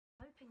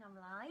morning, I'm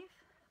live.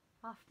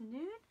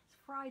 Afternoon, it's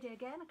Friday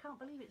again. I can't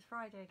believe it's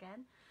Friday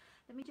again.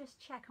 Let me just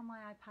check on my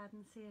iPad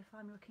and see if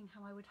I'm looking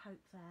how I would hope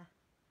there.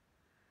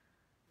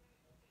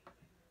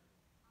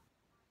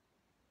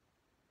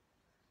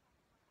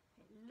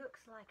 It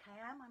looks like I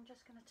am. I'm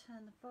just going to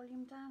turn the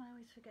volume down. I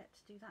always forget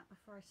to do that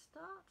before I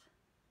start.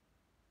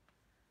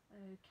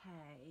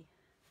 Okay.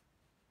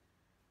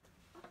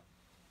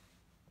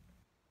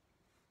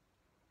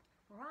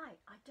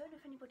 Right, I don't know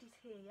if anybody's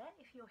here yet.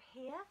 If you're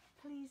here,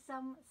 please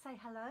say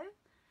hello.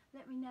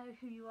 Let me know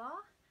who you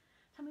are.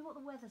 Tell me what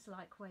the weather's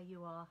like where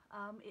you are.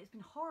 It's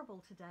been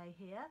horrible today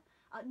here.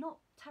 Not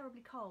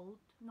terribly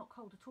cold, not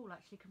cold at all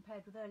actually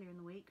compared with earlier in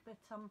the week,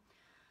 but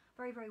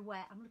very, very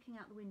wet. I'm looking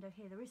out the window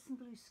here. There is some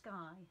blue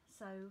sky,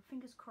 so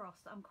fingers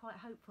crossed. I'm quite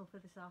hopeful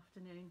for this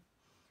afternoon.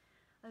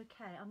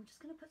 Okay, I'm just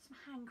going to put some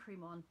hand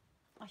cream on.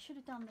 I should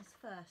have done this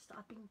first.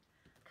 I've been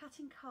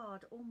cutting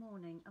card all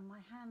morning and my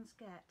hands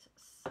get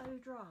so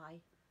dry.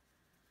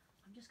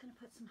 I'm just going to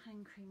put some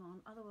hand cream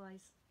on,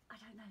 otherwise I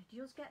don't know, do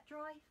yours get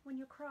dry when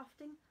you're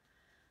crafting?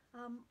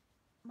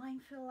 Mine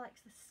feel like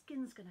the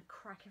skin's going to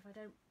crack if I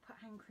don't put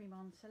hand cream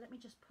on, so let me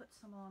just put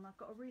some on. I've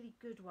got a really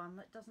good one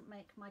that doesn't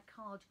make my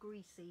card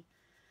greasy,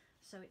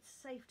 so it's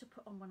safe to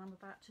put on when I'm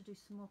about to do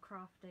some more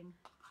crafting.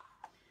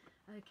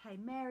 Okay,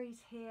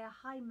 Mary's here.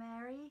 Hi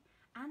Mary.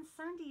 And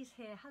Sandy's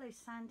here. Hello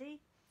Sandy.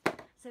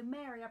 So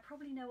Mary, I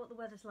probably know what the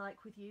weather's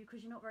like with you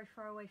because you're not very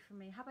far away from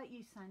me. How about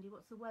you, Sandy?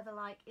 What's the weather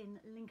like in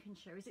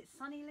Lincolnshire? Is it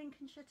sunny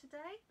Lincolnshire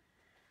today?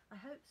 I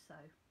hope so.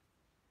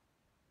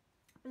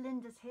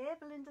 Belinda's here.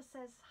 Belinda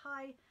says,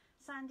 hi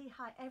Sandy,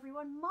 hi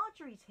everyone.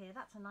 Marjorie's here.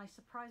 That's a nice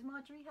surprise.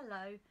 Marjorie,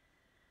 hello.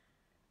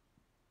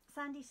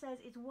 Sandy says,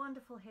 it's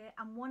wonderful here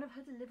and one of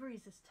her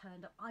deliveries has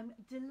turned up. I'm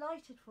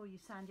delighted for you,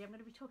 Sandy. I'm going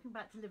to be talking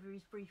about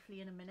deliveries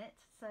briefly in a minute.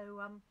 So,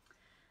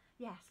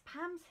 yes,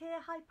 Pam's here.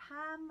 Hi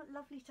Pam,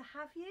 lovely to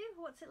have you.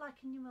 What's it like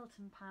in New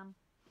Milton, Pam?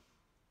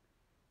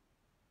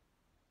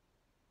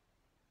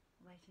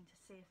 Waiting to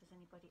see if there's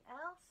anybody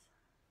else.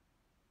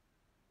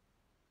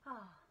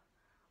 Ah,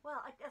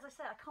 well, as I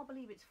said, I can't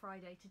believe it's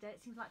Friday today.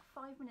 It seems like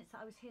 5 minutes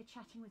that I was here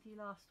chatting with you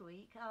last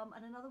week,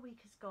 and another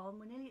week has gone.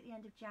 We're nearly at the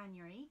end of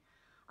January.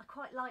 I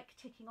quite like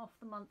ticking off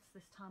the months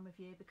this time of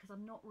year because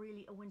I'm not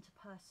really a winter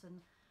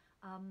person.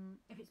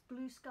 If it's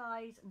blue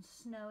skies and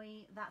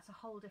snowy, that's a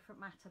whole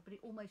different matter, but it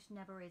almost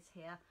never is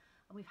here.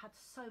 And we've had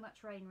so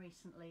much rain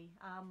recently,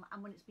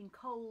 and when it's been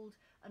cold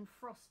and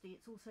frosty,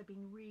 it's also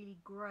been really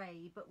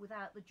grey, but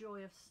without the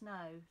joy of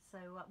snow. So,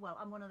 well,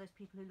 I'm one of those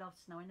people who love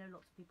snow. I know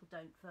lots of people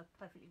don't for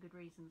perfectly good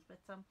reasons,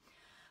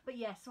 but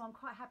yeah, so I'm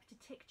quite happy to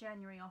tick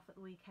January off at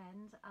the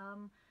weekend,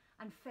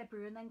 and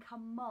February, and then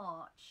come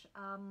March,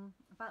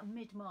 about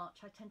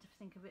mid-March, I tend to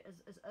think of it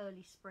as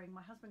early spring.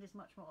 My husband is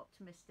much more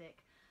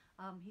optimistic.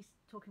 He's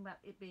talking about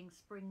it being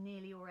spring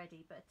nearly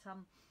already, but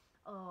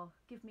oh,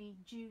 give me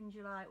June,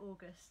 July,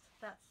 August.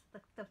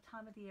 That's the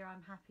time of the year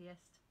I'm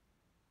happiest.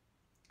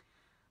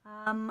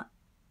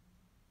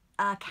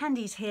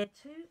 Candy's here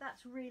too.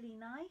 That's really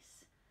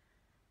nice.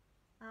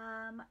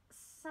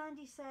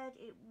 Sandy said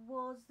it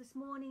was this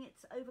morning.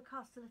 It's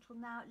overcast a little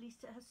now. At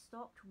least it has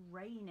stopped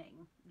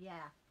raining.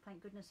 Yeah,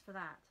 thank goodness for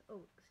that.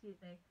 Oh, excuse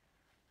me.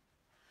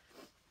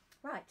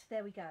 Right,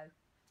 there we go.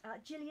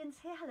 Gillian's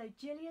here. Hello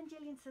Gillian.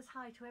 Gillian says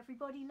hi to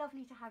everybody.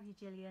 Lovely to have you,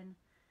 Gillian.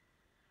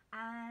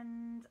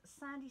 And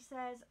Sandy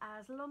says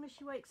as long as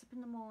she wakes up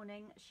in the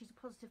morning, she's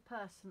a positive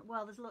person.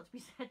 Well, there's a lot to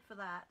be said for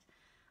that.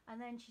 And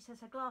then she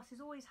says her glass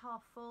is always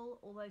half full,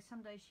 although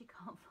some days she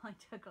can't find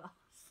her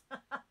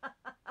glass.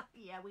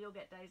 Yeah, we all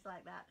get days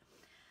like that.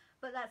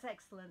 But that's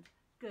excellent.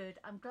 Good.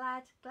 I'm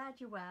glad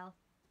you're well.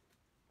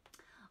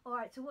 All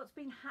right, so what's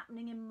been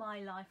happening in my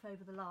life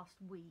over the last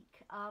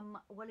week?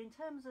 Well, in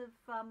terms of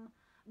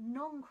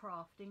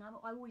non-crafting,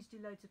 I always do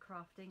loads of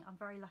crafting. I'm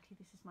very lucky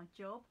this is my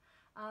job.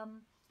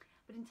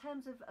 But in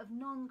terms of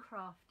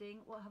non-crafting,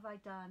 what have I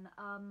done?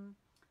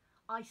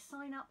 I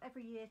sign up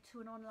every year to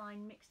an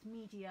online mixed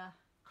media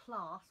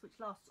class, which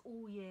lasts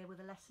all year with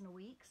a lesson a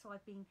week. So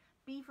I've been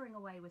beavering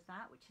away with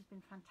that, which has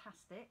been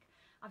fantastic.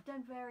 I've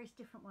done various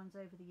different ones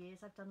over the years.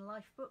 I've done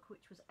Lifebook,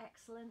 which was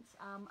excellent.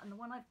 And the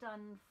one I've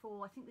done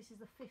for, I think this is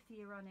the 5th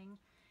year running,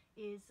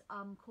 is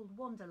called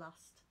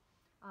Wanderlust.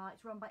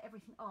 It's run by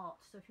Everything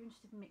Art, so if you're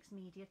interested in mixed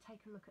media,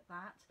 take a look at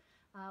that.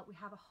 We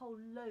have a whole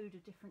load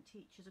of different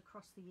teachers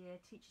across the year,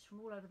 teachers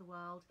from all over the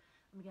world,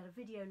 and we get a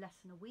video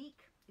lesson a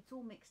week. It's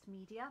all mixed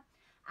media,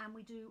 and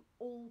we do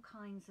all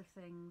kinds of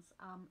things.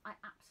 I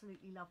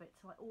absolutely love it,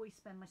 so I always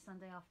spend my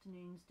Sunday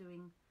afternoons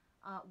doing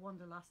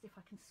Wanderlust. If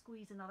I can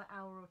squeeze another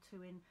hour or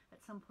two in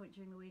at some point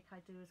during the week, I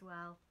do as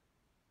well.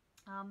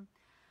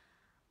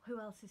 Who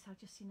else is? I've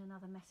just seen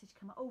another message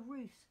come up. Oh,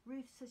 Ruth.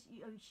 Ruth says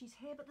oh, she's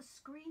here, but the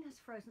screen has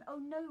frozen. Oh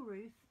no,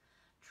 Ruth.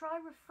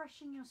 Try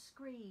refreshing your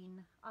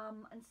screen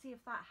and see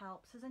if that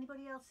helps. Has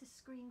anybody else's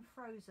screen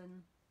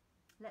frozen?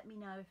 Let me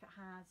know if it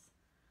has.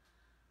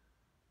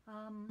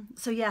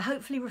 So yeah,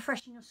 hopefully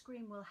refreshing your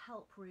screen will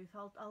help, Ruth.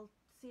 I'll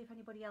see if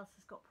anybody else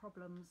has got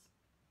problems.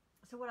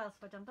 So what else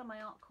have I done? I've done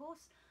my art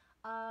course.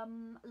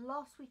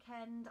 Last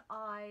weekend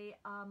I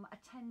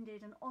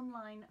attended an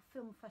online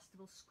film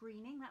festival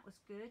screening. That was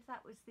good.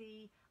 That was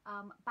the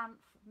Banff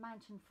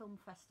Mountain Film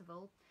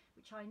Festival,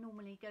 which I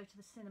normally go to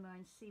the cinema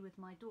and see with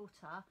my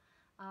daughter.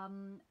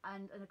 And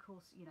of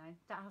course, you know,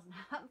 that hasn't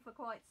happened for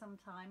quite some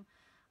time.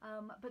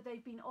 But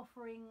they've been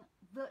offering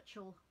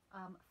virtual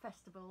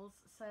festivals.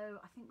 So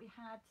I think we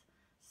had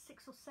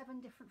 6 or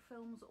 7 different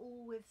films,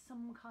 all with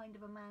some kind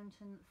of a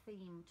mountain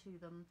theme to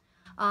them.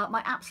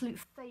 My absolute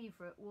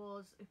favourite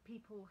was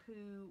people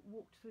who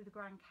walked through the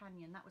Grand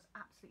Canyon. That was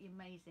absolutely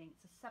amazing.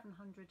 It's a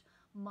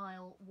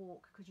 700-mile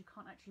walk because you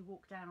can't actually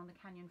walk down on the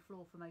canyon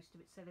floor for most of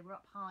it. So they were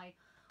up high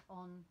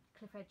on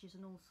cliff edges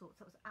and all sorts.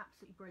 That was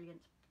absolutely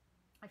brilliant.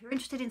 If you're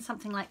interested in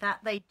something like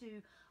that, they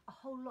do a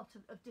whole lot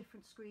of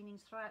different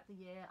screenings throughout the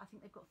year. I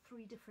think they've got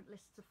 3 different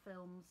lists of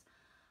films.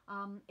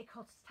 It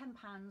costs £10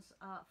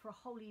 for a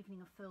whole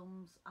evening of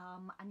films,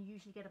 and you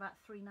usually get about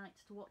 3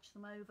 nights to watch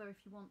them over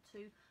if you want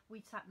to.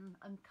 We sat and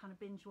kind of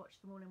binge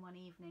watched them all in one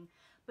evening,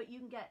 but you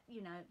can get,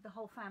 you know, the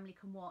whole family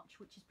can watch,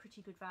 which is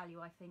pretty good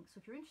value, I think. So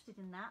if you're interested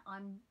in that,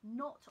 I'm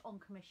not on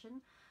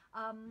commission.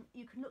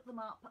 You can look them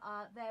up.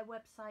 Their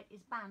website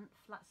is Banff,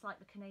 that's like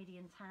the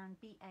Canadian town,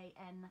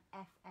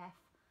 BANFF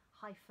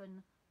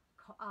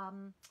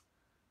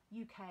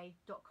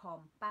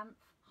UK.com,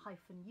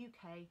 banff-uk.com.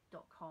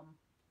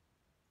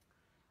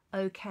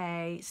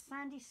 Okay,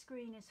 Sandy's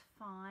screen is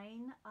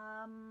fine.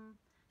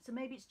 So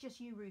maybe it's just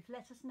you, Ruth.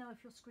 Let us know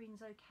if your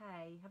screen's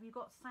okay. Have you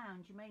got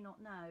sound? You may not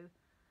know.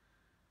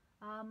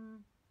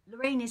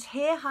 Lorraine is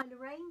here. Hi,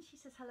 Lorraine. She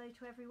says hello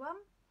to everyone.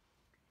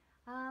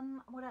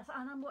 What else?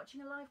 And I'm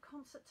watching a live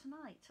concert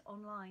tonight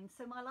online.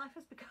 So my life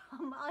has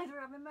become either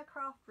I'm in my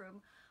craft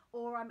room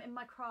or I'm in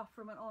my craft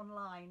room and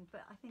online.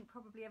 But I think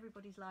probably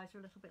everybody's lives are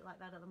a little bit like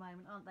that at the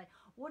moment, aren't they?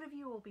 What have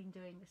you all been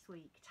doing this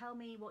week? Tell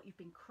me what you've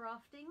been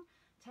crafting.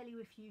 Tell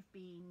you if you've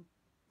been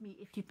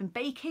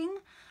baking.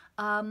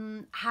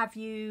 Have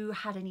you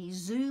had any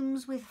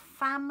Zooms with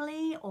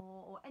family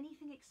or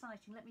anything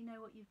exciting? Let me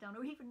know what you've done,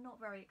 or even not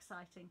very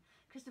exciting,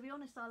 because to be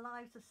honest, our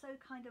lives are so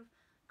kind of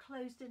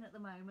closed in at the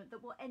moment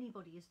that what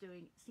anybody is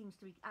doing seems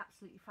to be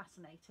absolutely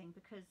fascinating,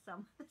 because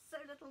there's so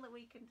little that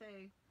we can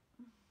do.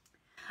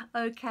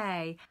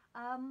 Okay,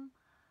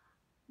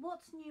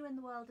 what's new in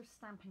the world of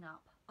Stampin'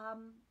 Up?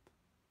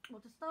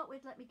 Well, to start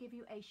with, let me give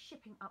you a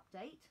shipping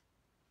update.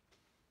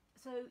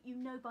 So you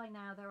know by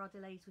now there are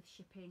delays with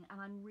shipping, and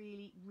I'm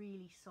really,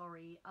 really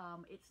sorry.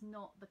 It's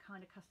not the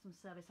kind of customer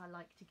service I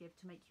like to give,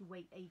 to make you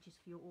wait ages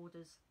for your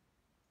orders.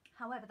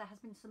 However, there has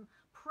been some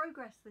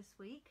progress this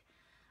week.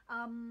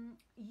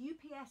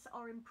 UPS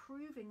are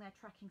improving their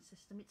tracking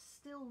system. It's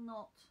still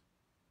not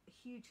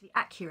hugely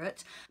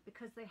accurate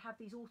because they have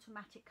these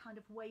automatic kind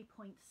of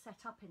waypoints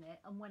set up in it,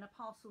 and when a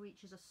parcel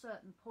reaches a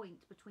certain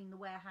point between the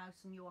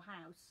warehouse and your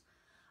house,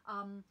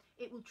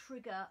 it will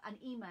trigger an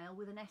email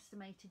with an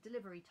estimated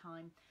delivery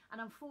time.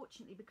 And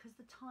unfortunately, because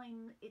the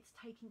time it's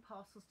taking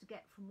parcels to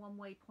get from one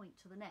waypoint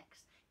to the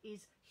next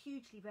is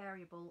hugely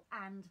variable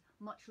and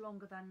much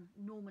longer than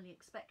normally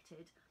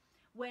expected,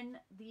 when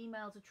the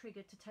emails are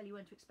triggered to tell you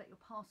when to expect your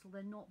parcel,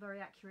 they're not very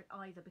accurate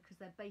either, because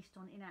they're based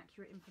on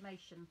inaccurate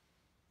information.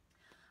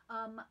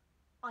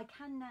 I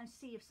can now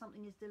see if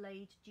something is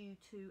delayed due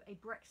to a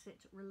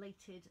Brexit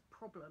related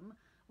problem,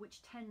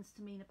 which tends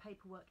to mean a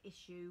paperwork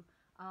issue,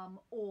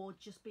 or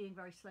just being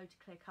very slow to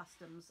clear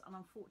customs. And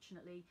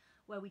unfortunately,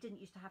 where we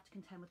didn't used to have to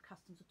contend with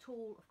customs at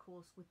all, of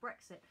course, with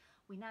Brexit,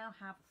 we now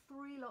have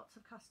 3 lots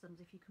of customs,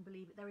 if you can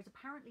believe it. There is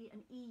apparently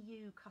an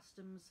EU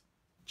customs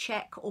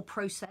check or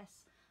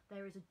process.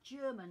 There is a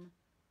German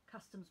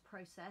customs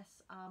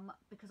process,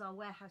 because our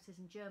warehouse is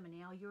in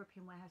Germany, our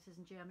European warehouse is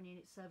in Germany, and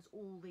it serves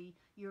all the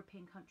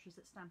European countries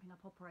that Stampin'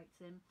 Up operates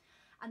in.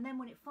 And then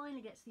when it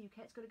finally gets to the UK,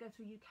 it's got to go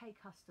through UK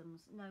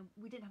customs. No,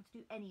 we didn't have to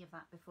do any of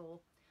that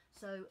before.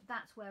 So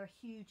that's where a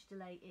huge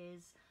delay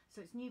is. So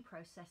it's new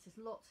processes,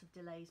 lots of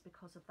delays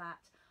because of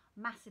that,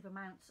 massive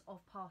amounts of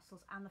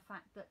parcels, and the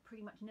fact that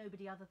pretty much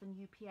nobody other than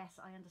UPS,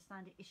 I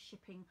understand it, is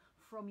shipping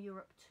from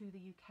Europe to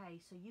the UK.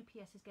 So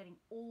UPS is getting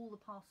all the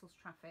parcels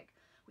traffic,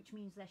 which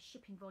means their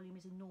shipping volume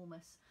is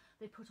enormous.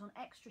 They put on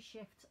extra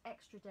shifts,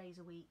 extra days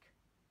a week,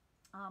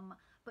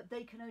 but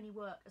they can only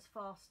work as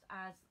fast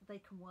as they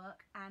can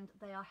work, and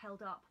they are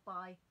held up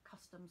by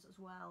customs as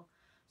well.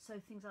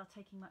 So things are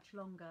taking much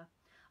longer.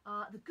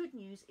 The good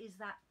news is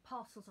that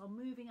parcels are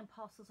moving and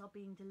parcels are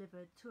being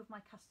delivered. 2 of my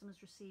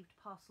customers received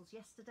parcels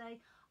yesterday.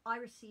 I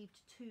received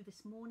 2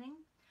 this morning,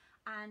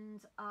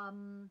 and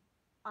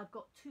I've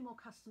got 2 more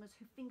customers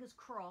who, fingers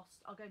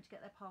crossed, are going to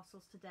get their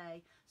parcels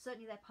today.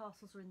 Certainly their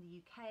parcels are in the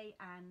UK,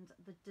 and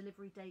the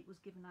delivery date was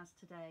given as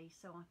today,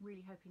 so I'm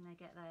really hoping they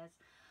get theirs.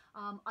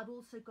 I've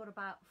also got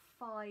about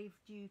 5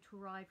 due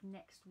to arrive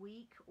next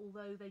week,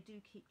 although they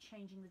do keep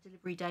changing the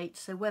delivery date,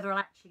 so whether I'll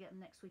actually get them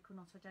next week or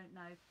not, I don't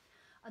know.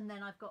 And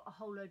then I've got a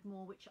whole load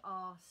more which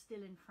are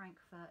still in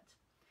Frankfurt.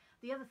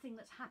 The other thing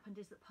that's happened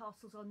is that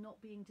parcels are not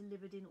being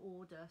delivered in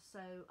order. So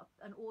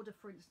an order,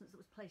 for instance, that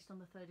was placed on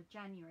the 3rd of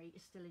January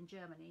is still in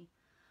Germany,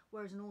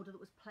 whereas an order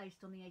that was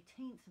placed on the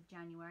 18th of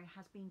January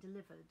has been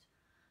delivered.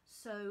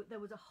 So there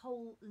was a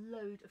whole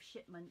load of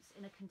shipments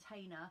in a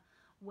container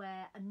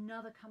where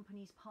another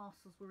company's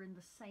parcels were in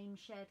the same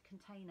shared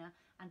container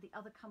and the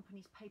other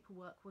company's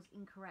paperwork was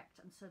incorrect,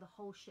 and so the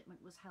whole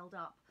shipment was held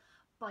up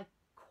by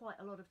quite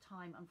a lot of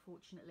time,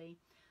 unfortunately.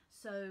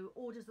 So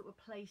orders that were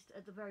placed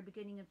at the very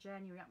beginning of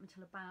January up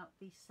until about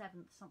the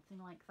 7th, something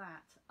like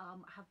that,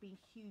 have been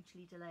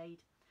hugely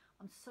delayed.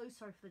 I'm so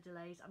sorry for the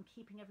delays. I'm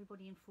keeping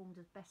everybody informed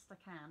as best I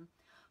can,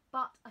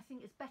 but I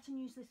think it's better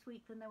news this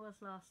week than there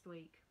was last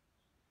week.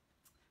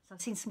 So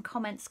I've seen some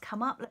comments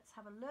come up. Let's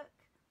have a look.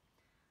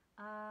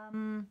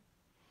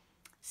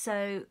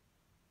 So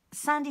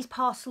Sandy's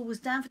parcel was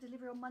down for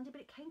delivery on Monday,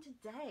 but it came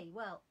today.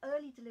 Well,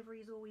 early delivery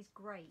is always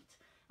great,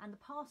 and the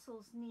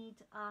parcels need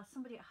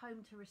somebody at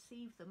home to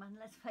receive them, and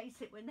let's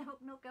face it, we're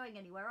not going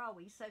anywhere, are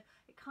we? So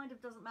it kind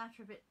of doesn't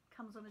matter if it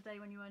comes on a day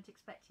when you weren't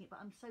expecting it, but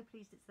I'm so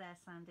pleased it's there,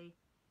 Sandy.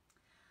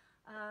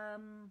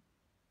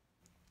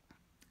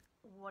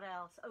 What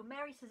else? Oh,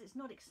 Mary says it's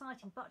not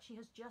exciting, but she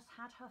has just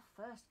had her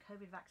first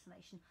COVID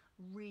vaccination.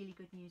 Really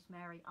good news,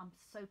 Mary. I'm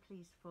so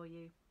pleased for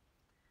you.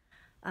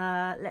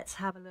 Let's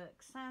have a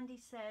look. Sandy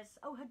says,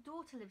 oh, her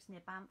daughter lives near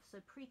Banff, so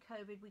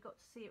pre-COVID we got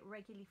to see it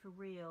regularly for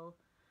real,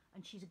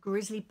 and she's a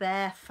grizzly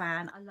bear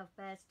fan. I love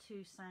bears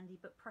too, Sandy,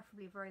 but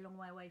preferably a very long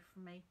way away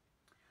from me.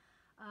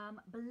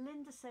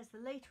 Belinda says the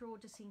later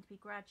orders seem to be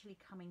gradually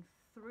coming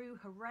through.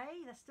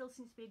 Hooray! There still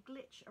seems to be a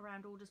glitch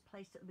around orders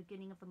placed at the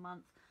beginning of the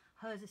month.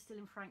 Hers is still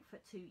in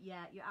Frankfurt too.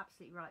 Yeah, you're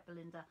absolutely right,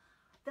 Belinda.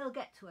 They'll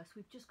get to us.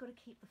 We've just got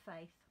to keep the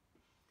faith.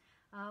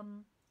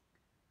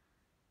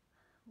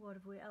 What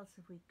else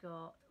have we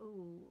got?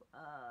 Oh,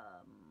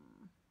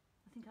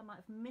 I think I might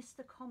have missed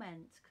a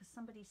comment because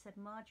somebody said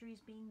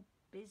Marjorie's been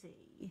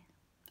busy.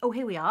 Oh,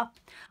 here we are.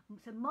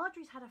 So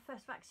Marjorie's had her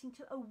first vaccine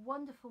too. Oh,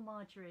 wonderful,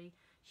 Marjorie.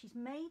 She's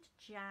made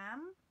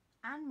jam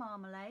and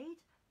marmalade,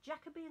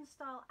 Jacobean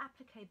style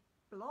applique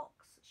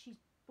blocks. She's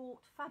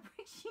bought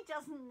fabric she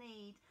doesn't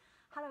need.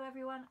 Hello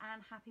everyone,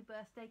 and happy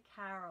birthday,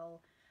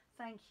 Carol.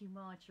 Thank you,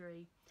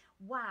 Marjorie.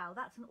 Wow,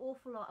 that's an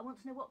awful lot. I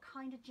want to know what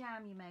kind of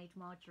jam you made,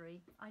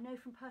 Marjorie. I know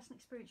from personal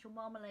experience your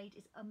marmalade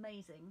is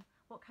amazing.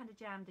 What kind of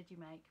jam did you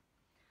make?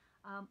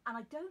 And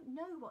I don't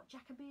know what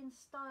Jacobean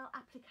style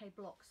applique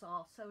blocks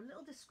are, so a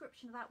little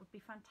description of that would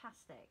be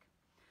fantastic.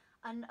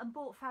 And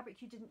bought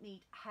fabric you didn't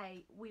need.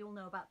 Hey, we all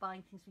know about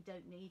buying things we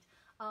don't need.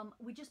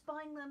 We're just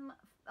buying them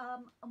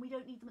and we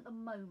don't need them at the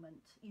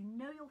moment. You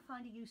know you'll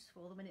find a use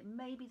for them, and it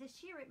may be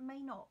this year, it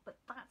may not, but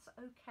that's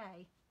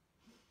okay.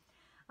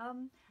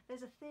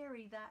 There's a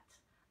theory that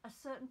a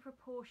certain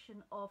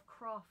proportion of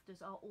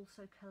crafters are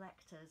also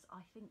collectors.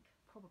 I think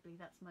probably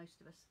that's most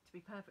of us, to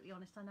be perfectly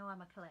honest. I know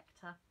I'm a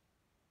collector.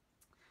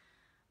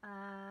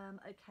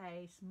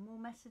 Okay, some more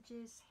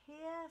messages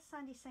here.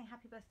 Sandy's saying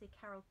happy birthday,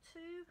 Carol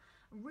too.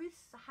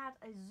 Ruth's had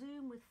a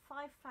Zoom with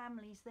 5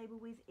 families they were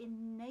with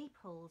in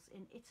Naples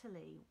in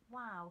Italy.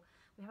 Wow.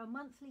 We have a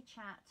monthly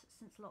chat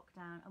since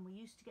lockdown, and we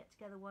used to get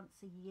together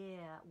once a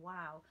year.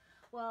 Wow.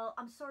 Well,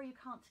 I'm sorry you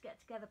can't get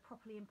together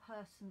properly in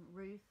person,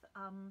 Ruth.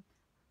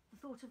 The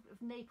thought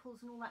of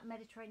Naples and all that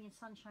Mediterranean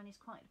sunshine is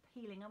quite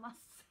appealing, I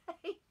must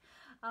say.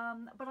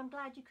 But I'm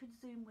glad you could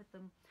Zoom with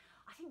them.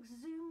 I think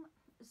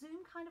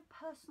Zoom kind of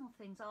personal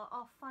things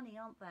are funny,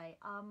 aren't they?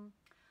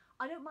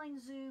 I don't mind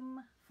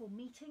Zoom for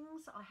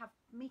meetings. I have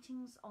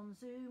meetings on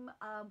Zoom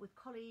with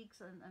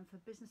colleagues and for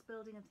business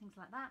building and things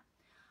like that.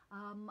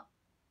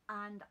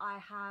 And I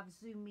have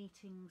Zoom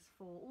meetings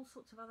for all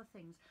sorts of other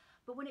things.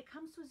 But when it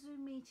comes to a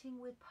Zoom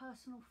meeting with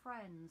personal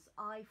friends,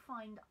 I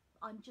find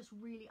I'm just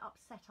really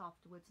upset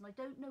afterwards, and I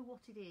don't know what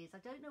it is. I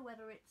don't know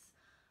whether it's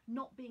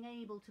not being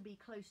able to be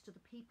close to the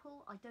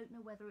people. I don't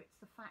know whether it's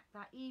the fact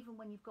that even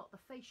when you've got the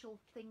facial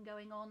thing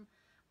going on,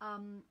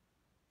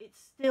 it's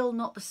still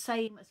not the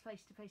same as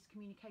face-to-face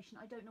communication.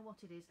 I don't know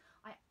what it is.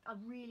 I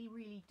really,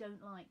 really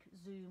don't like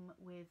Zoom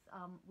with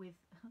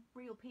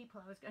real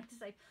people. I was going to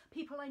say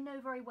people I know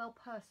very well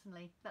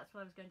personally. That's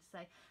what I was going to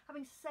say.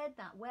 Having said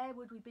that, where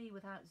would we be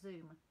without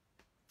Zoom?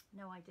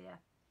 No idea.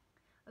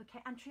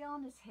 Okay,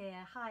 Antriana's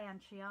here. Hi,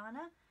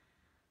 Antriana.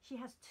 She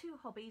has 2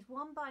 hobbies,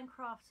 one buying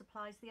craft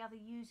supplies, the other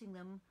using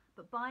them,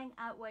 but buying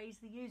outweighs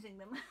the using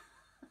them.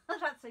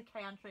 That's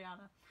okay,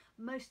 Antriana.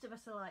 Most of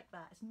us are like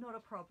that. It's not a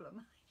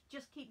problem.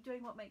 Just keep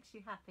doing what makes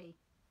you happy.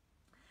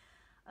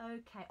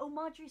 Okay. Oh,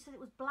 Marjorie said it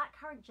was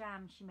blackcurrant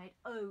jam she made.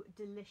 Oh,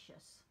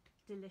 delicious.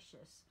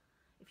 Delicious.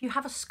 If you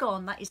have a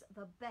scone, that is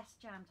the best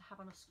jam to have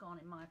on a scone,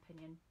 in my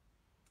opinion.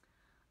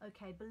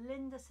 Okay,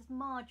 Belinda says,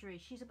 Marjorie,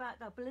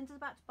 Belinda's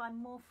about to buy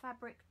more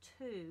fabric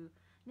too.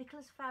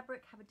 Nicholas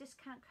Fabric have a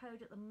discount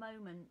code at the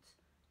moment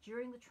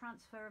during the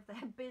transfer of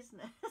their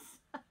business.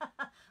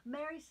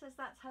 Mary says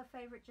that's her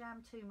favourite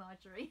jam too,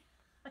 Marjorie.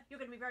 You're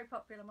going to be very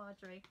popular,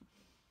 Marjorie.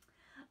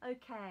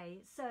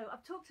 Okay, so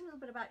I've talked a little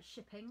bit about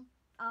shipping.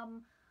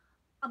 I'm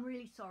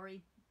really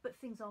sorry, but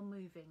things are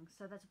moving,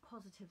 so there's a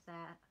positive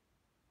there.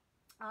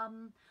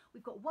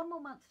 We've got 1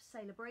 more month of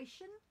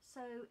Sale-a-Bration,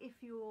 so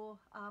if you're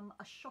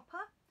a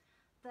shopper,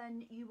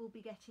 then you will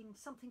be getting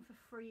something for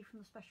free from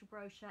the special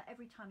brochure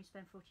every time you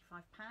spend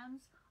 £45.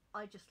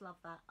 I just love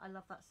that. I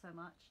love that so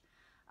much.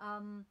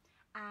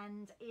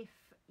 And if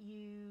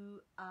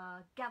you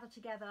gather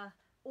together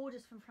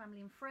orders from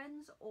family and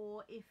friends,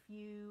 or if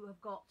you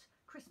have got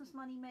Christmas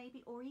money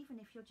maybe, or even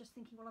if you're just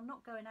thinking, well, I'm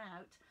not going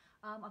out,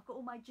 I've got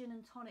all my gin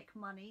and tonic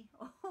money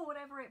or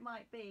whatever it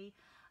might be,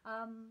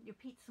 your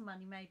pizza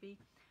money maybe,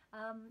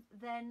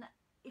 then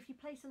if you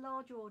place a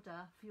large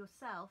order for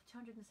yourself,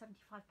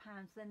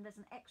 £275, then there's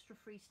an extra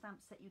free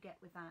stamp set you get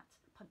with that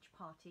punch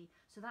party.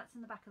 So that's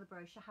in the back of the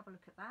brochure. Have a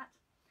look at that.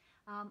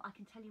 I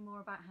can tell you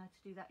more about how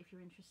to do that if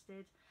you're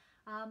interested.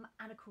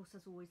 And of course,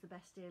 as always, the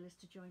best deal is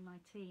to join my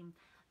team.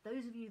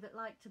 Those of you that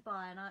like to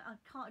buy, and I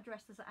can't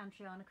address this at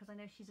Antriana because I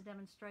know she's a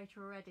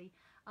demonstrator already,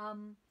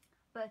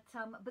 but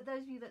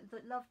those of you that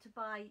love to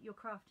buy your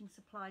crafting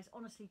supplies,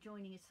 honestly,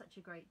 joining is such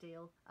a great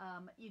deal.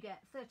 You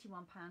get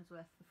 £31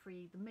 worth for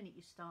free the minute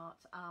you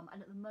start,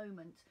 and at the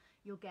moment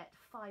you'll get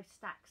 5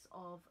 stacks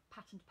of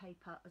patterned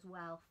paper as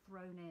well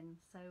thrown in.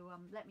 So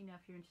let me know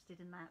if you're interested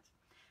in that.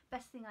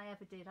 Best thing I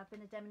ever did. I've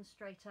been a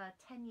demonstrator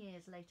 10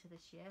 years later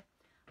this year,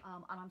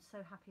 and I'm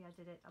so happy I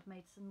did it. I've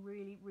made some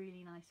really,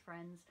 really nice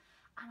friends,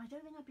 and I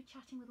don't think I'd be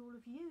chatting with all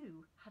of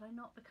you had I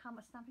not become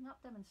a Stampin' Up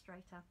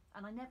demonstrator,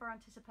 and I never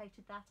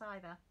anticipated that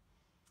either.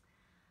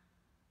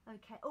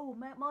 Okay, oh,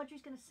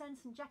 Marjorie's going to send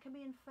some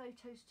Jacobean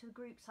photos to the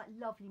group site.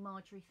 Lovely,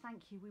 Marjorie,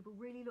 thank you. We will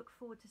really look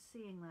forward to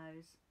seeing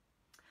those.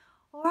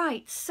 All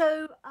right,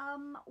 so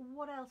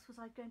what else was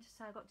I going to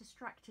say? I got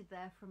distracted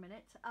there for a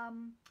minute.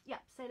 Yeah,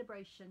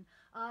 Sale-a-Bration.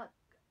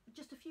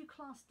 Just a few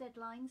class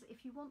deadlines.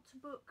 If you want to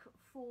book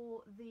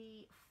for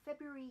the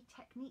February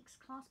techniques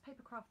class,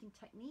 paper crafting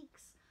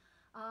techniques,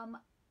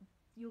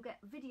 you'll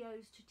get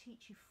videos to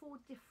teach you 4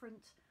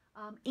 different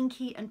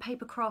inky and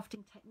paper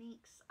crafting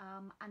techniques,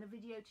 and a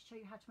video to show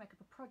you how to make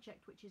up a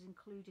project, which is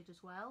included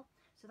as well.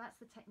 So that's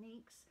the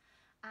techniques,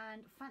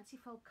 and fancy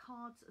fold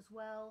cards as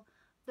well.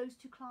 Those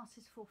 2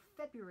 classes for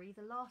February,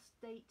 the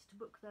last date to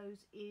book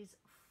those is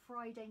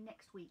Friday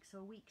next week, so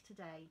a week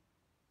today.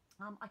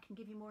 I can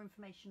give you more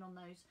information on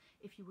those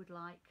if you would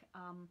like.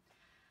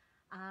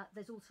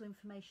 There's also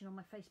information on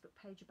my Facebook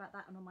page about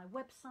that and on my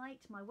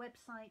website. My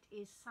website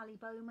is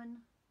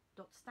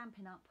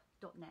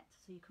sallybowman.stampinup.net,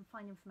 so you can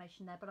find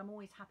information there, but I'm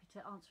always happy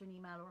to answer an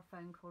email or a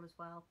phone call as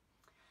well.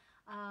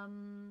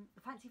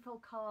 The fancy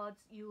fold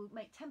cards, you'll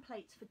make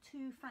templates for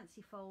 2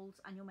 fancy folds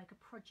and you'll make a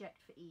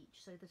project for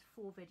each. So there's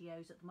 4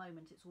 videos at the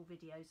moment. It's all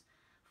videos,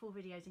 4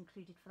 videos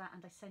included for that,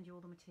 and I send you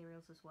all the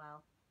materials as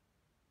well.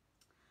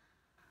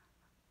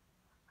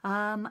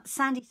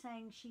 Sandy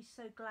saying she's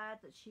so glad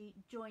that she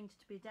joined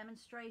to be a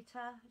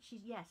demonstrator.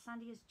 Yes,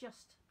 Sandy is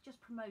just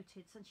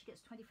promoted, so she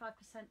gets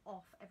 25%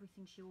 off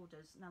everything she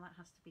orders. Now that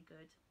has to be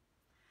good.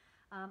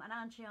 And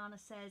Antriana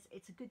says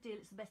it's a good deal,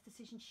 it's the best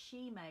decision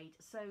she made.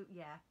 So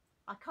yeah,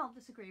 I can't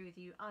disagree with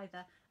you,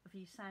 either of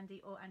you,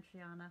 Sandy or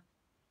Antriana.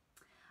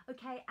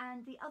 Okay,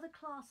 and the other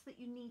class that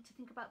you need to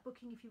think about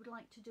booking if you would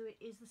like to do it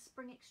is the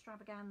Spring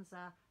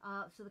Extravaganza.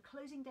 So the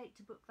closing date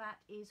to book that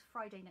is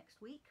Friday next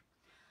week.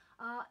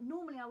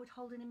 Normally I would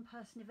hold an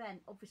in-person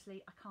event.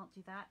 Obviously I can't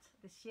do that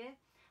this year.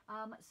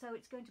 So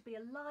it's going to be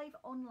a live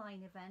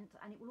online event,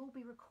 and it will all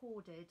be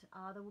recorded.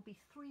 There will be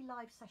 3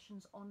 live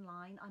sessions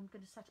online. I'm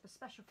going to set up a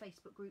special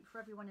Facebook group for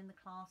everyone in the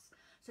class.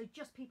 So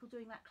just people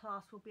doing that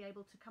class will be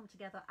able to come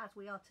together as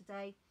we are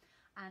today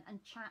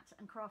and chat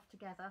and craft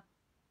together.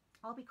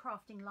 I'll be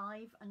crafting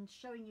live and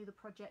showing you the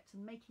projects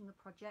and making the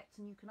projects,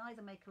 and you can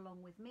either make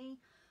along with me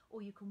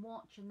or you can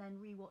watch and then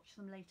re-watch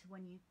them later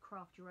when you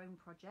craft your own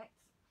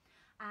projects.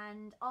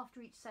 And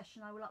after each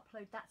session I will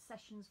upload that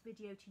session's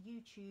video to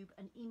YouTube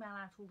and email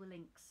out all the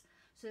links.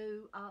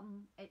 So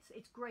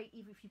it's great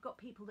even if you've got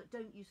people that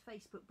don't use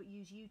Facebook but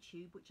use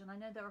YouTube, and I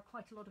know there are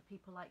quite a lot of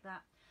people like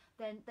that,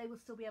 then they will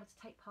still be able to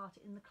take part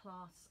in the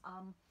class.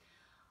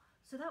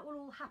 So that will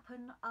all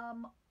happen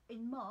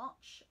in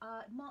March.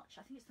 March,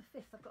 I think it's the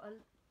 5th. I've got a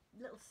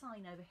little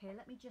sign over here.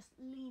 Let me just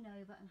lean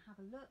over and have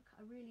a look.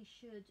 I really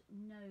should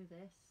know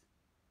this.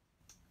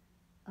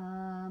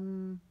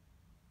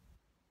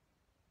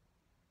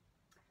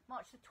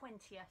 March the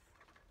 20th.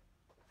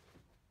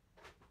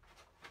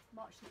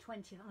 March the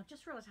 20th. I've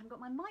just realised I haven't got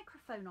my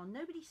microphone on.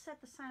 Nobody said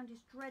the sound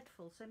is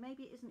dreadful, so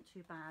maybe it isn't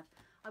too bad.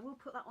 I will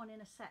put that on in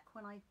a sec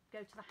when I go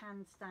to the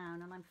hands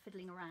down and I'm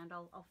fiddling around.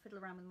 I'll fiddle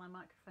around with my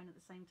microphone at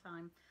the same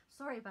time.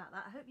 Sorry about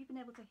that. I hope you've been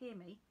able to hear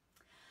me.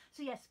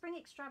 So yes, Spring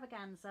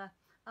Extravaganza.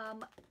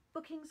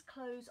 Bookings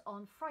close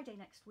on Friday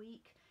next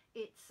week.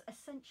 It's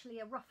essentially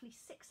a roughly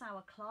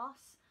 6-hour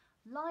class,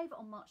 live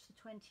on March the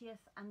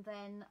 20th, and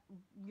then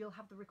you'll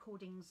have the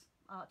recordings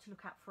to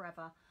look at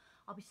forever.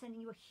 I'll be sending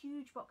you a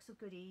huge box of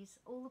goodies.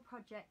 All the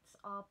projects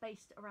are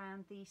based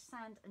around the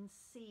Sand and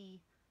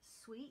Sea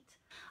suite.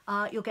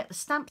 You'll get the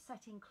stamp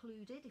set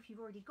included. If you've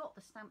already got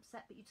the stamp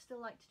set but you'd still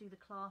like to do the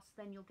class,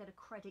 then you'll get a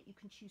credit. You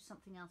can choose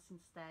something else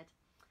instead.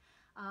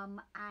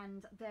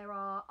 And there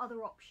are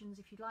other options.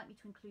 If you'd like me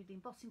to include the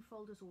embossing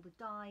folders or the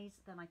dies,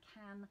 then I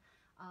can.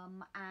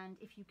 And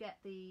if you get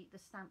the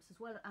stamps as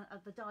well,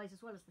 the dies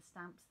as well as the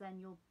stamps, then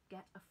you'll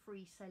get a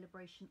free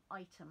Sale-a-Bration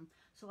item.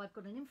 So I've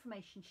got an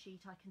information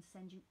sheet. I can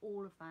send you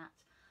all of that.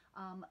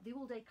 The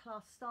all-day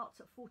class starts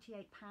at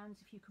 £48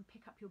 if you can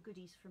pick up your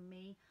goodies from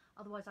me.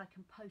 Otherwise I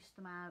can post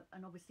them out,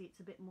 and obviously it's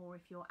a bit more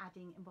if you're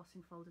adding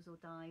embossing folders or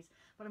dies.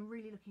 But I'm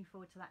really looking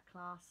forward to that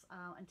class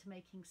and to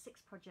making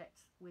 6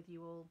 projects with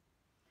you all.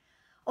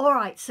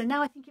 Alright, so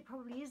now I think it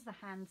probably is the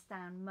hands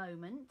down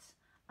moment.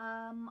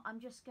 I'm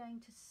just going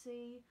to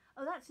see.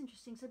 Oh, that's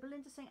interesting. So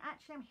Belinda's saying,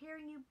 actually I'm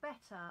hearing you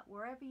better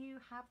wherever you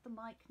have the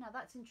mic. Now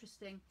that's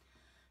interesting.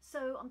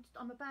 So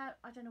I'm about,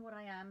 I don't know what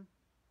I am,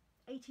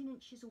 18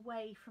 inches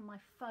away from my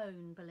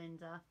phone,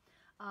 Belinda.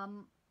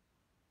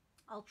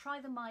 I'll try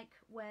the mic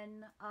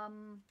when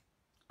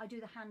I do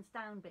the hands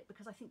down bit,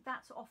 because I think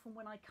that's often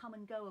when I come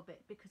and go a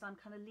bit, because I'm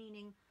kind of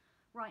leaning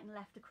right and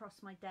left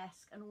across my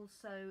desk, and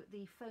also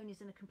the phone is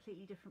in a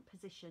completely different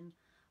position,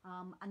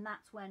 and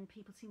that's when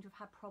people seem to have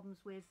had problems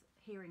with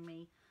hearing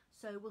me.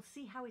 So we'll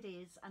see how it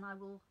is, and I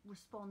will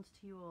respond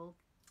to you all.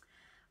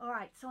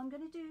 Alright, so I'm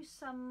going to do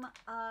some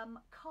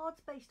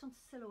cards based on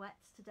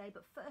silhouettes today,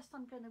 but first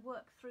I'm going to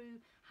work through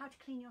how to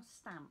clean your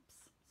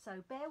stamps.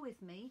 So bear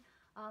with me.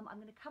 I'm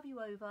going to cover you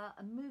over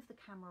and move the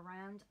camera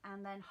around,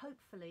 and then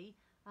hopefully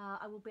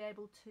I will be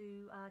able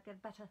to get a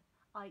better,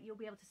 you'll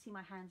be able to see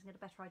my hands and get a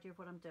better idea of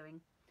what I'm doing.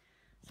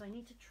 So I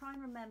need to try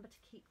and remember to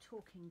keep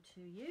talking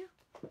to you,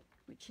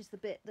 which is the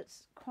bit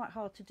that's quite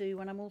hard to do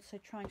when I'm also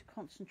trying to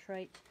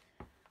concentrate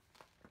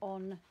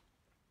on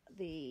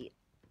the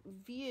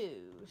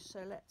view. So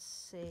let's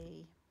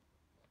see.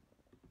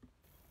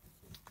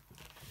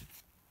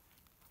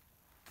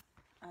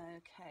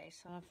 Okay,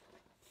 so I've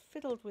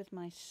fiddled with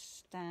my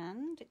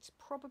stand. It's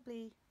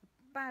probably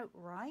about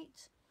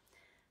right.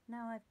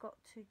 Now I've got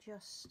to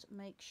just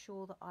make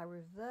sure that I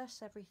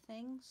reverse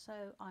everything so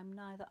I'm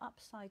neither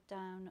upside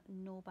down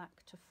nor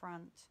back to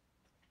front.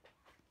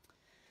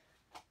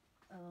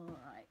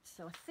 Alright,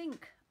 so I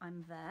think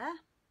I'm there.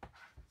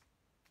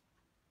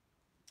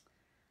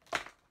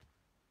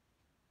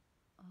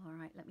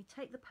 Alright, let me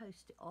take the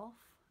post-it off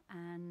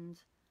and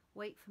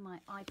wait for my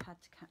iPad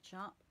to catch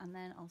up, and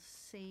then I'll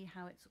see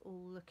how it's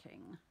all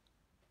looking.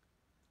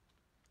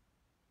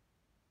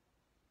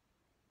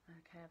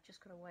 Okay, I've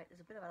just got to wait.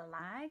 There's a bit of a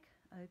lag.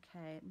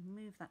 Okay,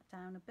 move that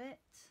down a bit.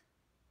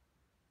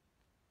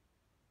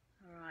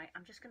 Alright,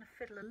 I'm just going to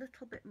fiddle a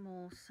little bit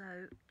more, so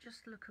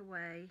just look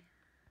away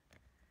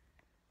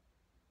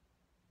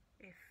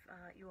if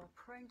you are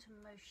prone to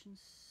motion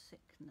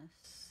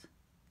sickness.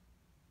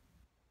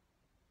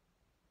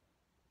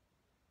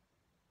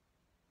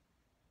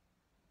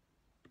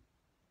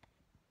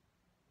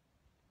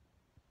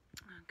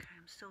 Okay,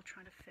 I'm still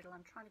trying to fiddle.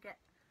 I'm trying to get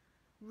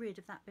rid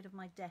of that bit of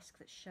my desk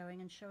that's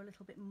showing and show a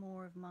little bit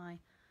more of my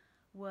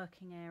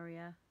working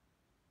area.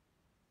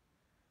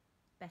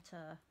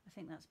 Better. I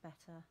think that's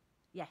better.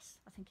 Yes,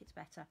 I think it's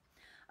better.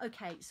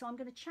 Okay, so I'm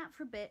going to chat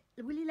for a bit.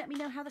 Will you let me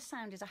know how the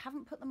sound is? I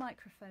haven't put the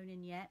microphone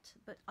in yet,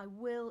 but I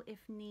will if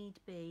need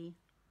be.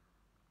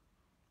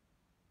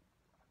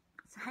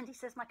 Sandy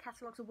says my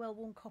catalogue's a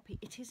well-worn copy.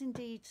 It is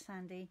indeed,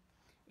 Sandy.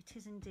 It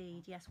is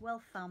indeed. Yes,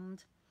 well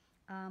thumbed.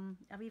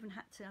 I've even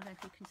had to, I don't know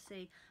if you can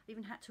see, I've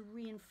even had to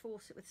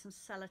reinforce it with some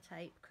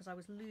sellotape because I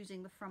was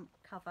losing the front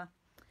cover.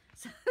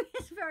 So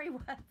it's very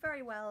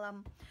well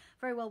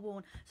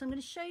worn. So I'm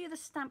going to show you the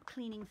stamp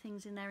cleaning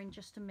things in there in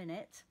just a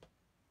minute.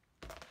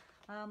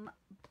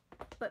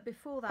 But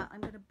before that,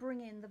 I'm going to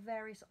bring in the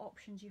various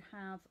options you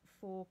have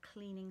for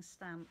cleaning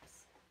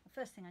stamps. The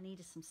first thing I need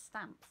is some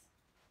stamps.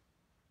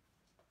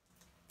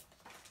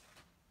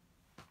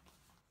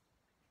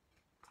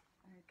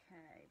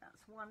 Okay,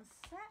 that's one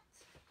set.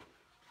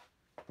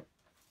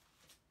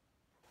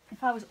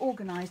 If I was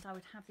organised, I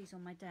would have these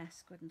on my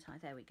desk, wouldn't I?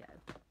 There we go.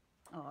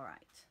 All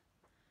right.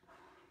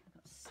 I've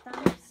got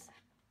stamps,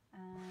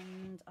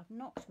 and I've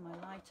knocked my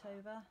light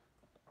over.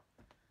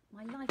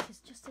 My light is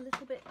just a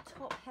little bit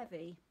top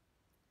heavy,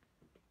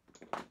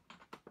 and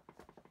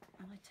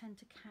I tend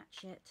to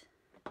catch it.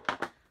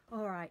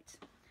 All right.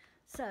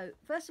 So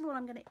first of all,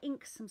 I'm going to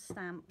ink some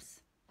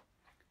stamps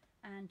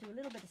and do a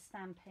little bit of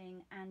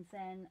stamping and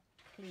then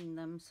clean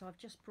them. So I've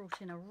just brought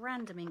in a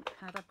random ink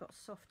pad. I've got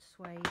soft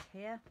suede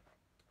here.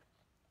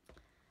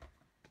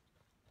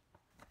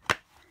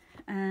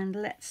 And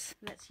let's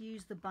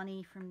use the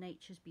bunny from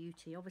Nature's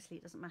Beauty. Obviously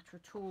it doesn't matter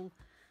at all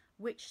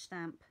which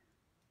stamp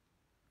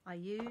I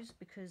use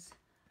because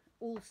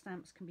all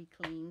stamps can be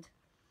cleaned.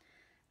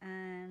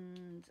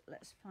 And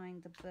let's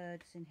find the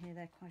birds in here.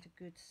 They're quite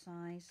a good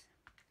size.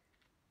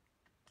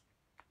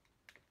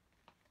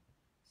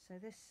 So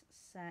this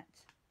set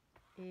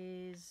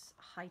is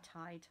High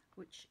Tide,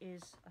 which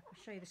is, I'll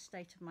show you the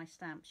state of my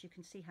stamps. You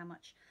can see how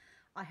much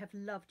I have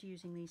loved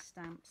using these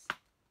stamps.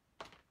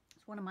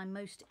 It's one of my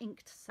most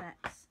inked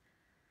sets.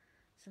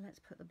 So let's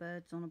put the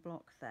birds on a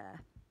block there.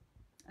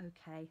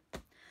 Okay.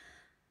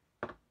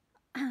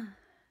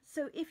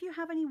 So if you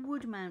have any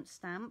wood mount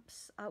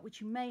stamps, which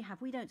you may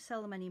have, we don't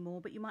sell them anymore,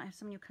 but you might have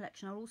some in your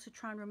collection. I'll also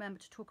try and remember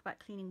to talk about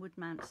cleaning wood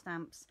mount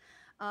stamps.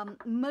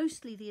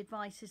 Mostly the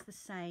advice is the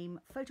same.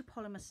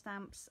 Photopolymer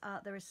stamps,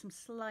 there is some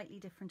slightly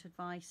different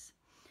advice.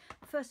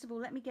 First of all,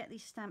 let me get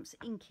these stamps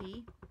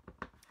inky,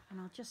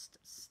 and I'll just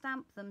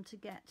stamp them to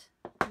get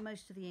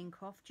most of the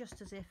ink off,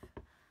 just as if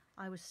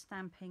I was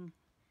stamping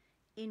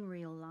in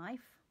real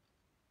life.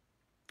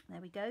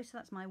 There we go. So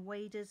that's my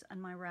waders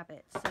and my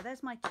rabbits. So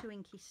there's my 2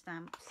 inky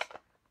stamps.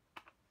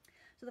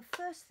 So the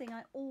first thing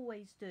I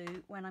always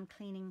do when I'm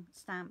cleaning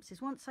stamps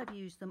is once I've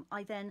used them,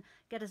 I then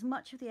get as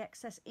much of the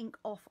excess ink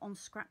off on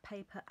scrap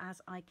paper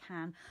as I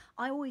can.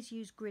 I always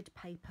use grid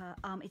paper.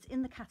 It's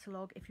in the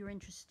catalogue if you're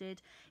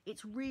interested.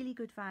 It's really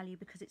good value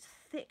because it's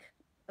thick,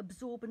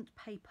 absorbent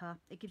paper.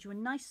 It gives you a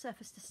nice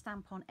surface to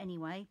stamp on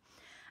anyway.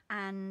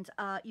 And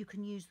you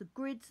can use the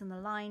grids and the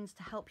lines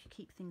to help you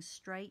keep things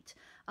straight.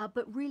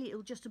 But really,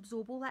 it'll just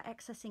absorb all that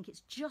excess ink.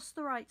 It's just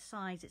the right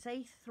size. It's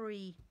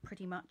A3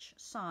 pretty much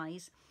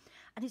size.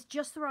 And it's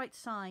just the right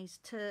size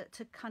to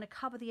kind of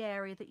cover the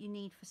area that you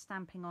need for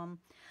stamping on.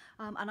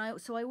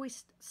 So I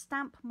always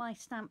stamp my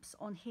stamps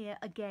on here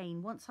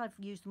again. Once I've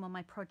used them on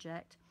my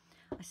project,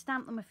 I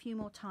stamp them a few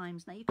more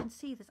times. Now you can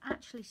see there's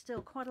actually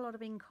still quite a lot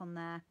of ink on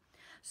there.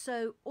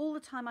 So all the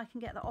time I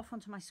can get that off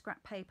onto my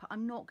scrap paper,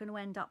 I'm not going to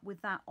end up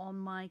with that on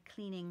my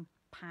cleaning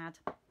pad.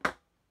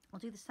 I'll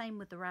do the same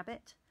with the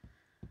rabbit.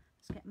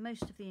 Let's get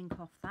most of the ink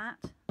off that.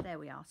 There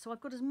we are. So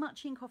I've got as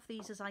much ink off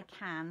these as I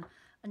can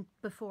and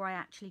before I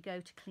actually go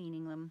to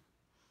cleaning them.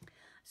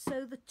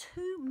 So the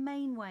 2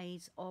 main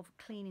ways of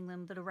cleaning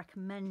them that are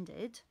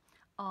recommended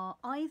are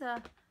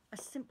either a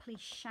simply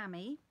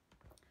chamois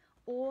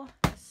or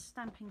a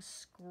stamping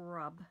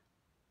scrub.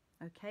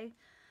 Okay.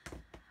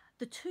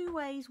 The 2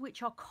 ways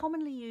which are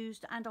commonly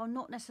used and are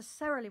not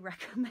necessarily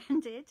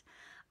recommended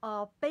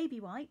are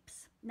baby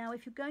wipes. Now,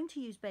 if you're going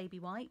to use baby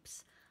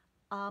wipes,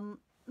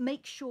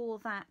 make sure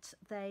that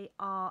they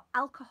are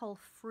alcohol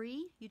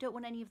free. You don't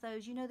want any of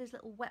those, you know, those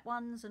little wet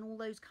ones and all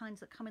those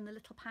kinds that come in the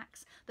little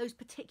packs. Those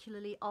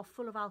particularly are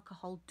full of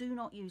alcohol. Do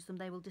not use them.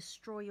 They will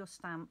destroy your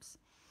stamps.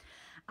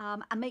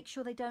 And make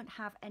sure they don't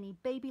have any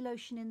baby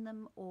lotion in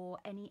them or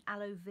any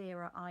aloe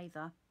vera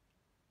either,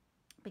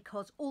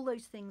 because all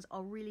those things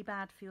are really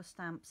bad for your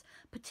stamps,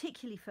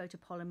 particularly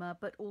photopolymer,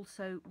 but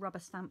also rubber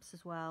stamps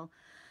as well.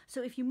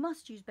 So if you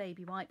must use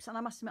baby wipes, and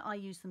I must admit I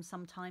use them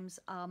sometimes,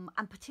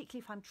 and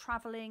particularly if I'm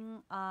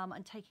traveling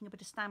and taking a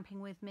bit of stamping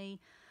with me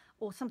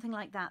or something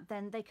like that,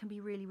 then they can be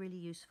really, really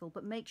useful.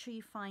 But make sure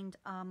you find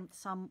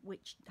some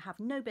which have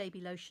no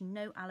baby lotion,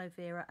 no aloe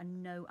vera,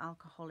 and no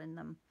alcohol in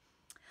them.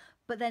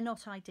 But they're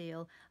not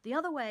ideal. The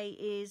other way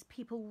is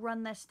people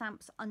run their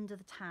stamps under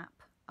the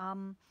tap.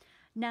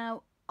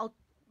 Now,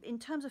 in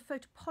terms of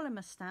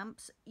photopolymer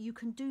stamps, you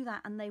can do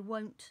that and they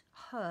won't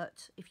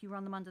hurt if you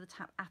run them under the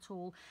tap at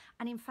all.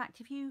 And in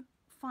fact, if you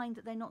find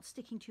that they're not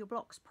sticking to your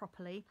blocks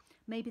properly,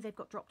 maybe they've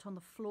got dropped on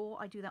the floor.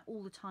 I do that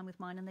all the time with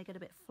mine and they get a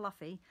bit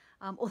fluffy,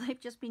 or they've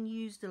just been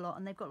used a lot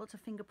and they've got lots of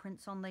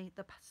fingerprints on the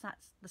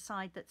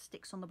side that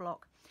sticks on the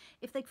block.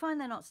 If they find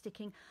they're not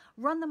sticking,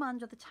 run them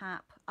under the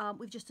tap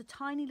with just a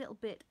tiny little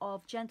bit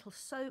of gentle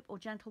soap or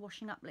gentle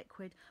washing up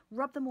liquid.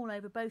 Rub them all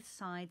over both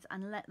sides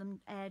and let them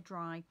air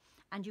dry,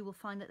 and you will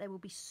find that they will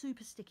be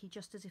super sticky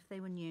just as if they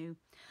were new.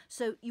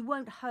 So you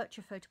won't hurt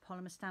your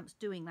photopolymer stamps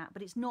doing that,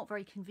 but it's not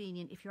very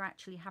convenient if you're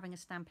actually having a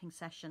stamping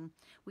session,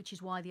 which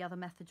is why the other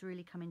methods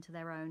really come into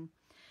their own.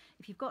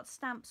 If you've got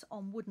stamps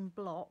on wooden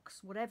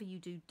blocks, whatever you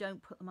do,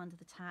 don't put them under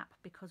the tap,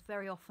 because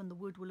very often the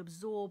wood will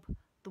absorb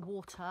the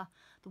water,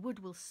 the wood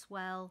will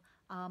swell,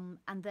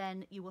 and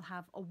then you will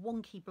have a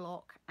wonky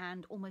block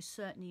and almost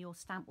certainly your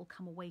stamp will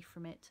come away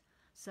from it.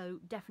 So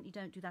definitely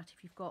don't do that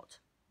if you've got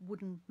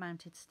wooden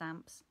mounted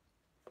stamps.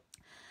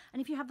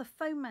 And if you have the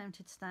foam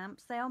mounted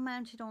stamps, they are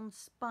mounted on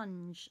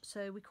sponge.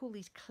 So we call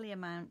these clear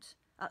mount,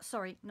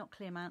 sorry, not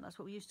clear mount, that's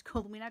what we used to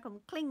call them. We now call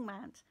them cling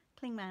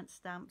mount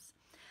stamps.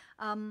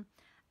 And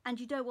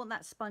you don't want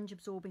that sponge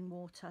absorbing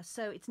water.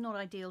 So it's not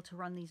ideal to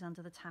run these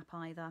under the tap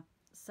either.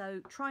 So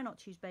try not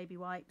to use baby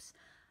wipes.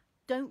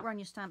 Don't run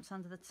your stamps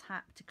under the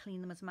tap to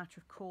clean them as a matter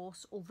of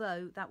course,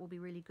 although that will be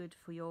really good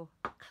for your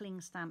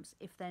cling stamps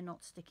if they're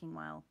not sticking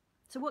well.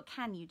 So what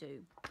can you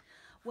do?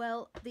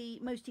 Well, the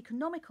most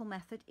economical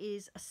method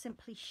is a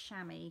simply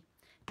chamois.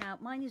 Now,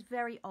 mine is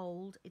very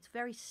old, it's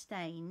very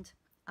stained,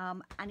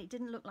 and it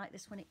didn't look like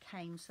this when it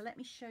came. So let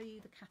me show you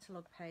the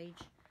catalogue page,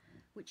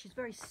 which is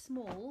very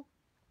small,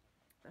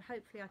 but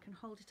hopefully I can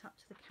hold it up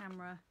to the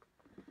camera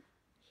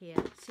here.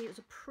 See, it was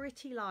a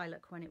pretty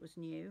lilac when it was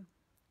new,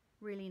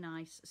 really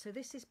nice. So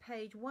this is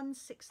page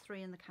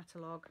 163 in the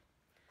catalogue.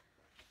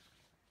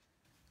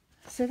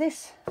 So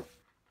this,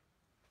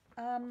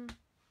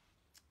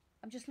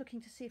 I'm just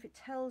looking to see if it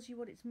tells you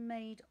what it's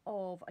made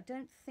of. I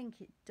don't think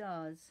it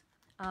does.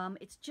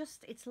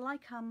 It's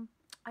like,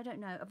 I don't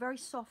know, a very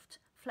soft,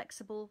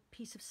 flexible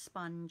piece of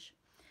sponge.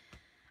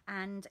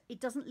 And it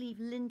doesn't leave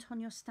lint on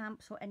your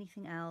stamps or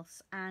anything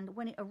else. And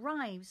when it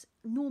arrives,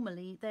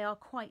 normally they are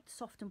quite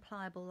soft and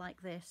pliable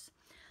like this.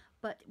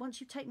 But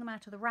once you take them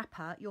out of the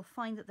wrapper, you'll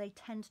find that they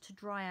tend to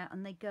dry out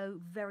and they go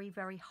very,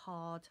 very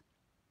hard.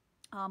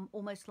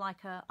 Almost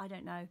like a, I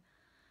don't know,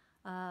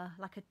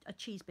 like a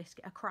cheese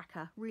biscuit, a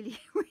cracker, really,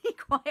 really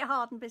quite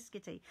hard and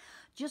biscuity.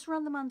 Just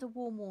run them under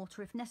warm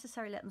water. If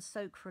necessary, let them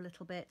soak for a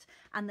little bit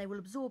and they will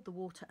absorb the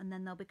water and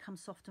then they'll become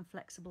soft and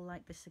flexible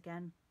like this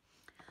again.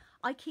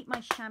 I keep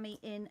my chamois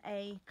in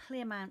a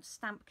clear mount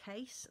stamp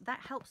case.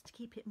 That helps to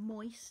keep it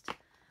moist.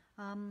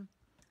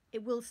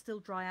 It will still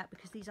dry out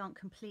because these aren't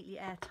completely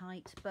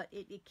airtight, but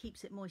it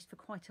keeps it moist for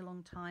quite a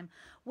long time.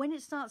 When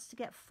it starts to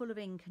get full of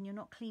ink and you're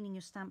not cleaning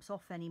your stamps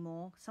off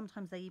anymore,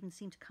 sometimes they even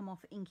seem to come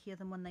off inkier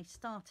than when they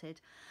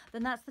started,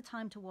 then that's the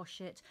time to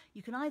wash it.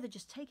 You can either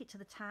just take it to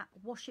the tap,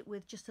 wash it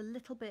with just a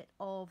little bit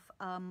of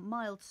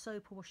mild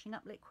soap or washing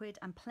up liquid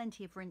and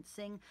plenty of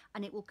rinsing,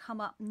 and it will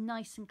come up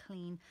nice and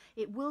clean.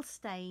 It will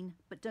stain,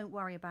 but don't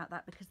worry about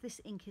that because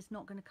this ink is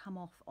not going to come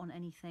off on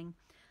anything.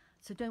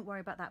 So don't worry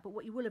about that. But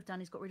what you will have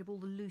done is got rid of all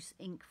the loose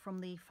ink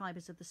from the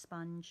fibres of the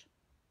sponge.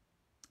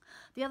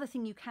 The other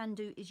thing you can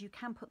do is you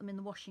can put them in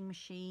the washing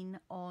machine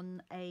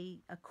on a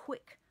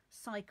quick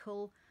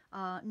cycle,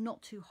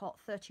 not too hot,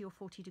 30 or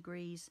 40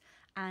 degrees,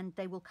 and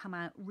they will come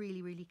out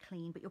really, really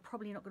clean. But you're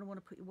probably not going to want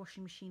to put your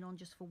washing machine on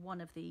just for one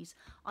of these.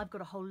 I've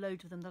got a whole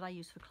load of them that I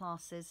use for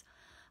classes,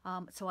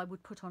 so I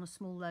would put on a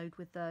small load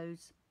with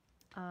those.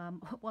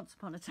 Once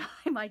upon a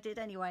time I did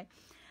anyway,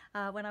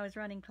 when I was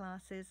running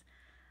classes.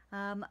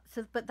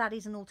 But that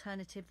is an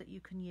alternative that you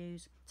can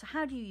use. So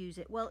how do you use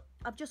it? Well,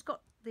 I've just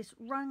got this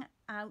wrung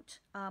out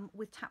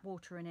with tap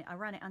water in it. I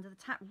ran it under the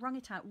tap, wrung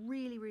it out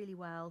really, really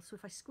well. So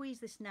if I squeeze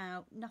this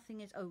now,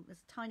 nothing is, oh,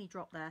 there's a tiny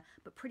drop there,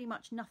 but pretty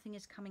much nothing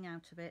is coming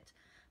out of it.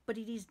 But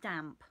it is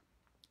damp.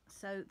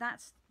 So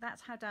that's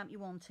how damp you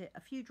want it.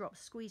 A few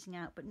drops squeezing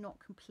out, but not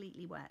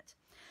completely wet.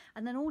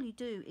 And then all you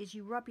do is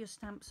you rub your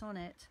stamps on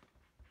it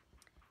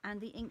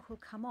and the ink will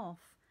come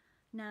off.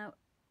 Now,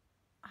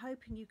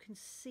 hoping you can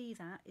see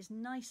that is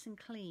nice and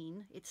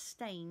clean. It's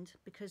stained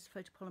because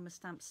photopolymer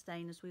stamps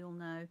stain, as we all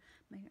know.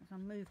 Maybe I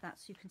can move that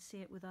so you can see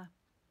it with a,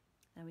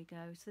 there we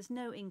go. So there's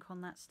no ink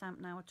on that stamp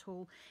now at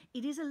all.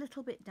 It is a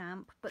little bit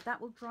damp, but that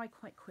will dry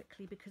quite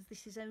quickly because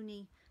this is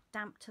only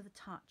damp to the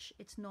touch.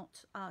 It's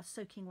not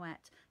soaking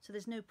wet, so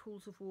there's no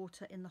pools of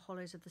water in the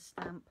hollows of the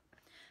stamp.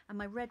 And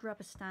my red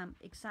rubber stamp,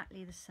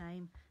 exactly the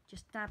same.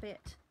 Just dab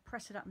it,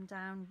 press it up and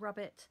down, rub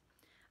it,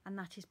 and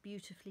that is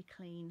beautifully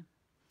clean.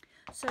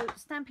 So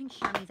stamping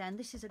chamois then,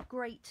 this is a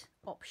great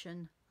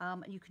option,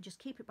 and you can just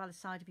keep it by the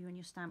side of you in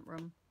your stamp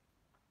room.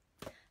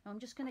 Now I'm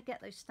just going to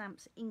get those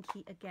stamps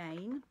inky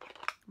again.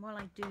 While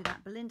I do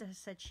that, Belinda has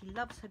said she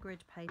loves her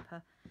grid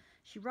paper.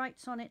 She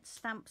writes on it,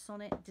 stamps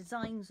on it,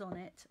 designs on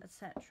it,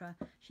 etc.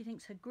 She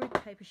thinks her grid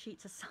paper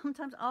sheets are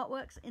sometimes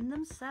artworks in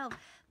themselves.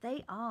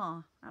 They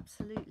are,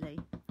 absolutely.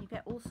 You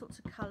get all sorts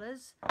of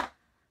colours.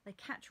 They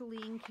catch all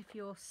the ink if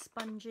you're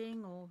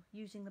sponging or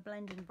using the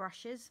blending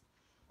brushes.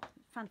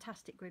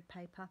 Fantastic grid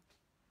paper.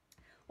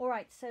 All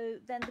right, so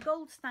then the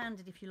gold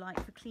standard, if you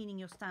like, for cleaning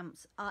your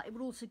stamps, it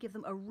would also give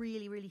them a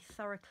really, really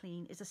thorough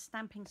clean, is a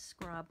stamping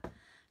scrub.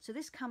 So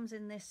this comes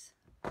in this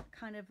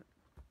kind of,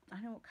 I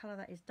don't know what colour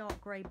that is, dark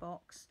grey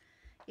box.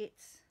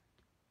 It's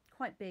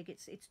quite big,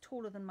 it's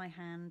taller than my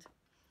hand.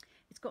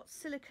 It's got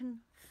silicone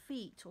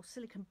feet, or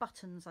silicone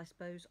buttons, I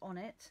suppose, on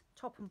it,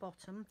 top and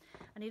bottom,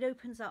 and it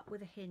opens up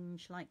with a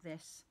hinge like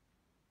this.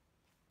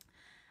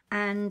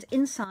 And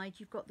inside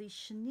you've got these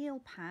chenille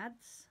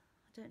pads.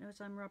 I don't know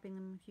as I'm rubbing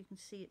them if you can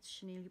see it's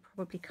chenille, you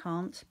probably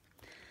can't.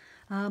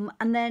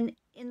 And then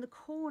in the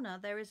corner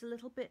there is a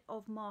little bit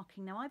of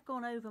marking. Now I've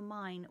gone over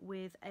mine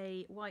with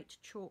a white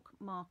chalk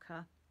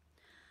marker.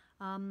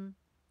 And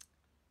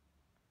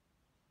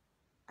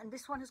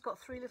this one has got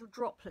 3 little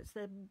droplets.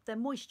 They're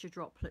moisture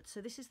droplets.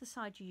 So this is the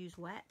side you use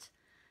wet.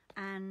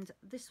 And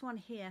this one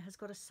here has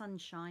got a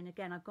sunshine.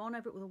 Again, I've gone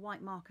over it with a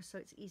white marker so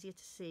it's easier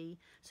to see.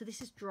 So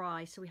this is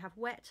dry. So we have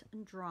wet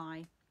and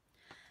dry.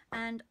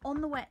 And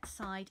on the wet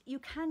side, you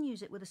can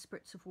use it with a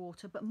spritz of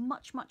water, but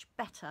much, much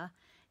better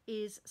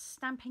is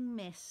stamping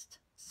mist.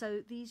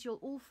 So these you'll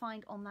all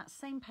find on that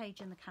same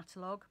page in the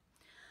catalogue.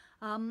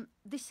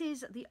 This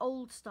is the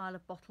old style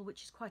of bottle,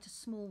 which is quite a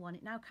small one.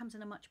 It now comes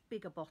in a much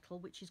bigger bottle,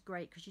 which is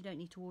great because you don't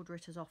need to order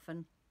it as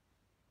often.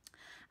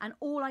 And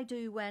all I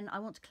do when I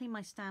want to clean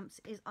my stamps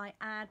is I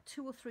add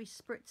 2 or 3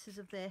 spritzes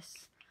of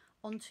this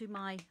onto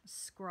my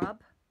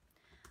scrub.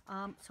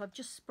 So I've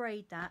just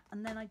sprayed that,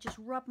 and then I just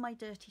rub my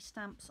dirty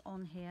stamps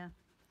on here.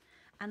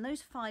 And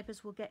those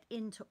fibres will get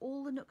into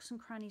all the nooks and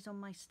crannies on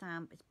my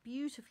stamp. It's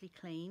beautifully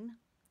clean.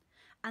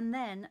 And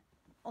then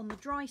on the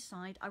dry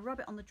side, I rub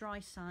it on the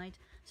dry side,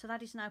 so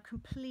that is now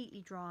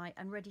completely dry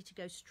and ready to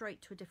go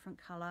straight to a different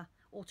colour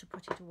or to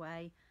put it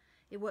away.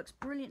 It works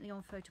brilliantly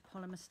on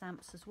photopolymer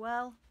stamps as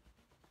well.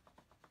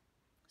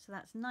 So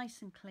that's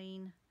nice and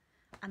clean,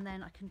 and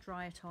then I can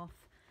dry it off.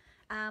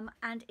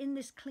 And in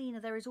this cleaner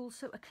there is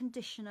also a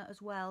conditioner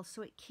as well,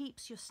 so it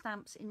keeps your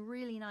stamps in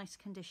really nice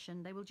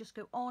condition. They will just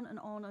go on and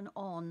on and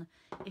on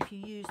if you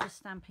use the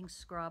stamping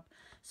scrub.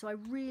 So I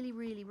really,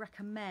 really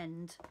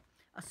recommend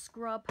a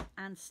scrub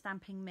and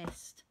stamping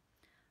mist.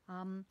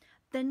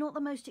 They're not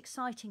the most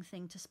exciting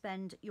thing to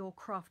spend your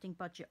crafting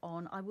budget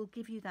on, I will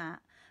give you that,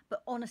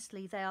 but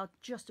honestly they are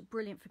just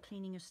brilliant for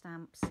cleaning your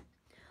stamps.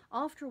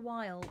 After a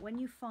while, when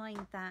you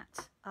find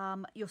that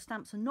your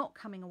stamps are not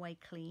coming away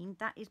clean,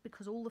 that is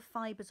because all the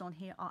fibres on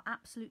here are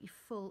absolutely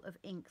full of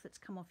ink that's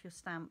come off your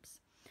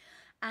stamps.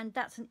 And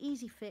that's an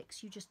easy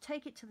fix. You just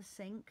take it to the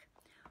sink,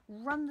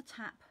 run the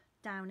tap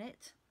down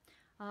it.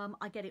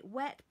 I get it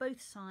wet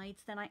both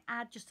sides, then I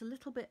add just a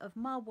little bit of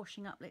mild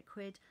washing up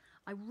liquid.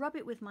 I rub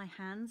it with my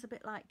hands, a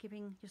bit like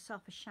giving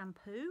yourself a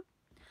shampoo,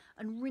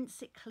 and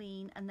rinse it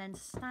clean, and then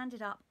stand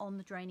it up on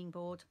the draining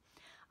board.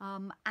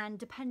 And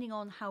depending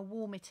on how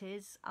warm it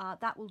is,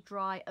 that will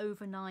dry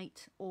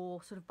overnight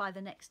or sort of by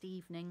the next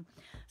evening.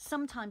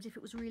 Sometimes if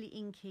it was really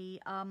inky,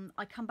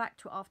 I come back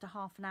to it after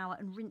half an hour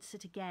and rinse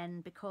it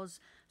again, because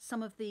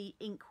some of the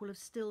ink will have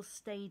still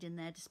stayed in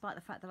there despite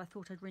the fact that I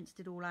thought I'd rinsed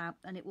it all out,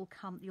 and it will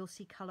come, you'll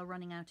see colour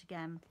running out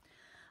again.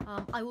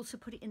 I also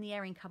put it in the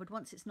airing cupboard.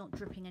 Once it's not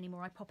dripping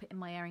anymore, I pop it in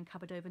my airing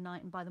cupboard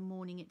overnight, and by the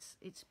morning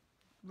it's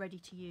ready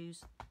to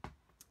use.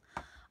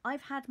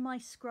 I've had my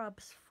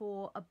scrubs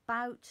for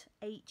about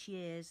 8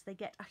 years. They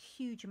get a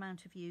huge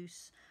amount of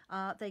use.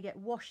 They get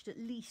washed at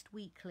least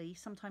weekly,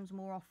 sometimes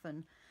more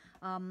often.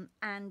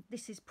 And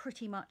this is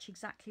pretty much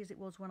exactly as it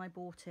was when I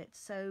bought it.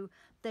 So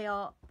they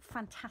are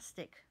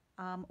fantastic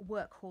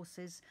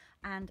workhorses.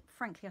 And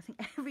frankly, I think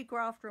every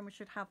craft room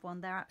should have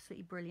one. They're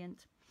absolutely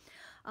brilliant.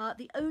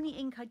 The only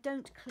ink I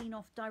don't clean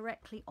off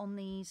directly on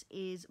these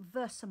is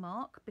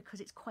Versamark, because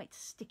it's quite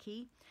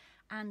sticky,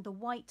 and the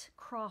white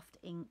craft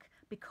ink,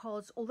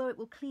 because although it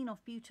will clean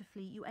off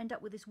beautifully, you end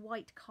up with this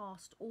white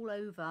cast all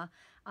over,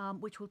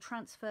 which will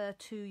transfer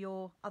to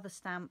your other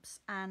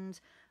stamps,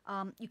 and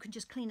you can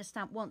just clean a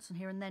stamp once on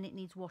here and then it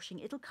needs washing.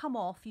 It'll come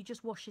off, you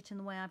just wash it in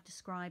the way I've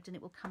described and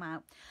it will come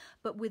out.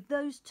 But with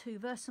those two,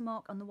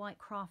 Versamark and the white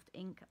craft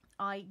ink,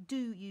 I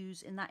do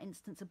use in that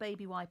instance a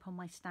baby wipe on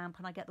my stamp,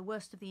 and I get the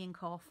worst of the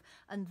ink off,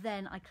 and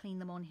then I clean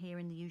them on here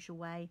in the usual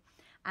way.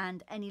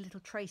 And any little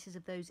traces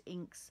of those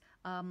inks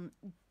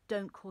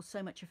don't cause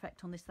so much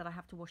effect on this that I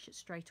have to wash it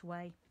straight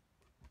away.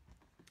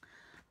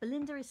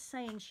 Belinda is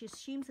saying she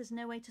assumes there's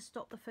no way to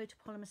stop the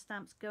photopolymer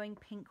stamps going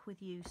pink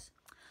with use.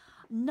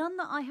 None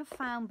that I have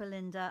found,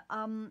 Belinda.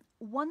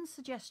 One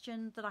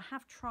suggestion that I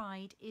have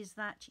tried is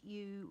that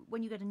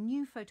when you get a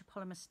new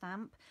photopolymer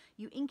stamp,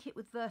 you ink it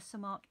with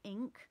Versamark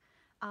ink,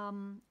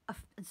 and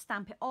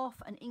stamp it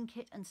off, and ink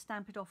it and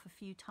stamp it off a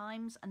few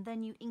times, and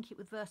then you ink it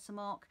with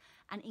Versamark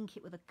and ink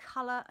it with a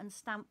colour and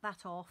stamp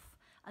that off,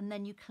 and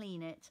then you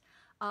clean it.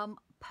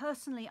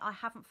 Personally, I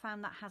haven't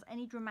found that has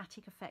any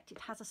dramatic effect. It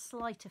has a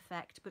slight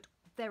effect, but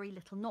very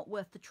little, not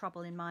worth the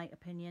trouble in my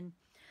opinion.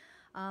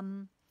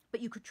 But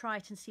you could try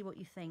it and see what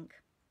you think.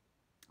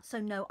 So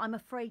no, I'm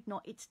afraid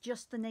not. It's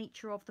just the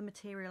nature of the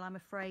material, I'm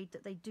afraid,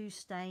 that they do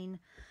stain.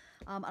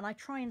 And I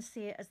try and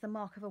see it as the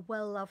mark of a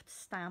well-loved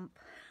stamp.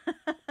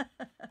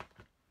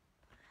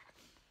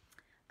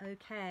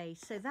 Okay,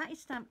 so that is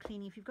stamp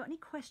cleaning. If you've got any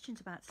questions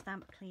about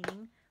stamp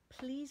cleaning,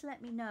 please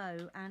let me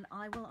know and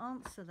I will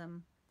answer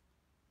them.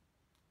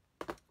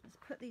 Let's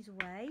put these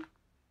away,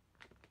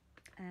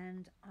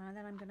 and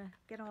then I'm going to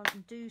get on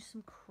and do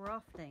some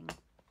crafting.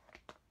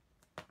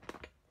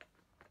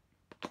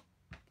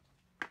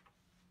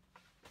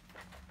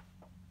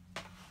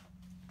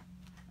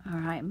 All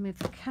right, move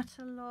the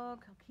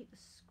catalogue. I'll keep the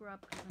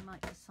scrub because I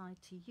might decide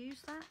to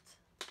use that.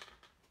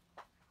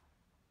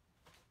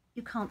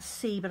 You can't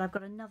see, but I've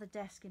got another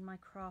desk in my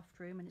craft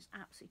room and it's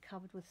absolutely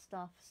covered with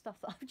stuff that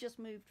I've just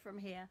moved from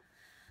here.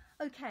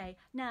 Okay,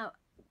 now,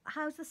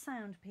 how's the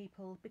sound,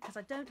 people? Because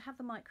I don't have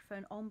the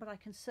microphone on, but I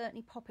can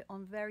certainly pop it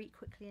on very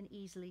quickly and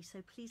easily.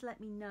 So please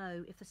let me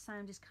know if the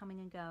sound is coming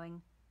and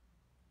going.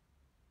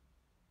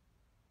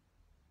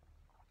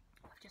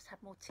 I've just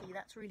had more tea.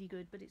 That's really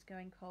good, but it's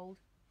going cold.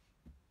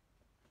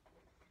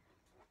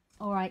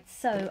 All right,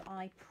 so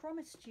I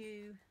promised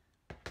you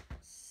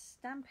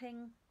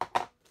stamping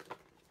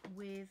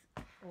with,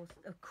 or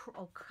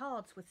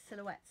cards with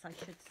silhouettes, I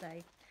should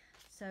say.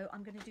 So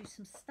I'm going to do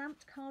some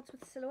stamped cards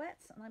with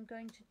silhouettes, and I'm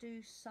going to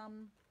do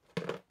some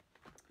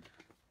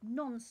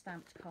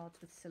non-stamped cards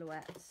with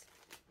silhouettes.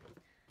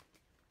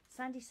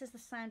 Sandy says the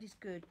sound is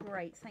good.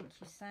 Great, thank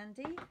you,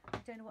 Sandy. I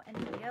don't know what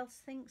anybody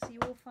else thinks. Are you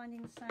all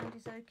finding the sound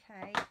is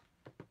okay?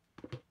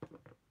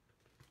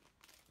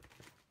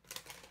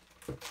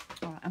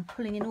 All right, I'm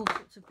pulling in all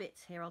sorts of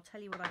bits here. I'll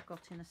tell you what I've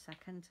got in a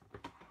second.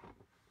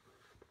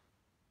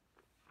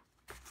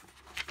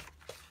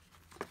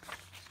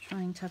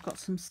 I've got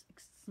some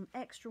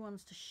extra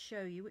ones to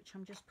show you, which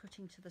I'm just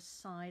putting to the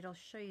side. I'll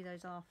show you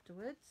those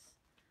afterwards.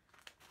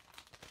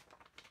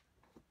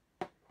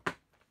 There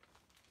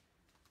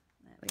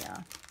we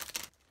are.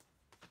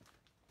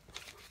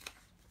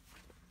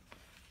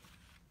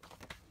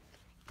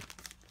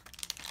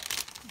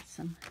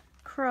 Some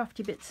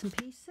crafty bits and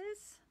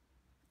pieces.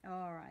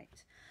 All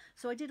right.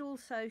 So I did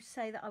also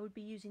say that I would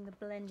be using the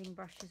blending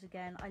brushes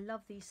again. I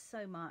love these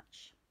so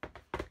much.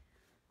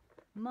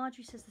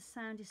 Marjorie says the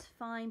sound is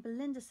fine.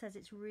 Belinda says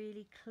it's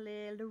really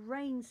clear.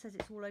 Lorraine says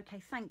it's all okay.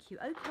 Thank you.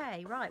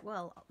 Okay, right.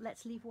 Well,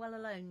 let's leave well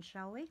alone,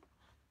 shall we?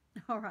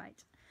 All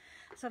right.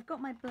 So I've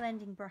got my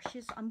blending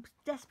brushes. I'm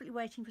desperately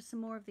waiting for some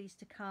more of these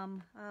to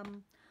come.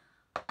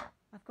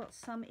 I've got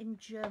some in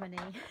Germany.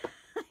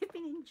 I've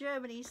been in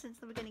Germany since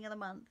the beginning of the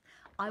month.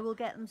 I will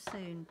get them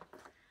soon.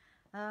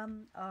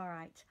 All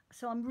right.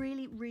 So I'm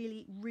really,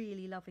 really,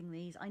 really loving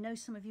these. I know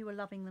some of you are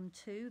loving them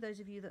too, those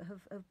of you that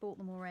have bought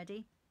them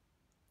already.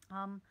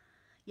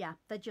 Yeah,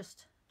 they're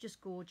just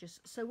gorgeous.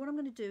 So what I'm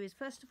going to do is,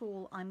 first of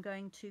all, I'm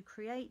going to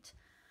create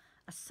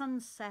a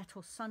sunset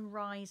or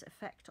sunrise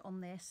effect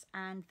on this,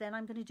 and then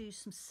I'm going to do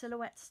some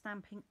silhouette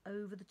stamping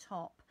over the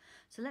top.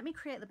 So let me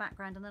create the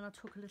background, and then I'll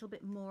talk a little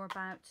bit more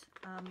about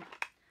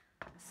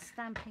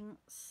stamping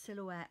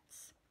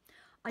silhouettes.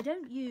 I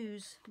don't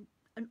use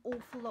an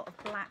awful lot of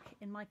black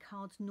in my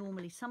cards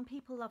normally. Some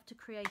people love to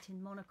create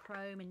in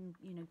monochrome, in,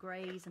 you know,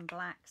 greys and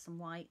blacks and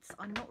whites.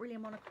 I'm not really a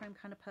monochrome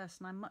kind of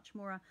person. I'm much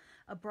more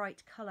a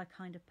bright colour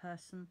kind of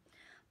person.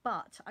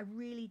 But I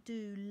really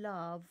do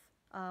love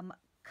a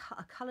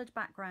coloured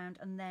background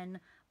and then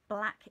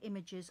black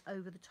images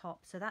over the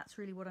top. So that's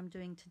really what I'm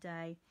doing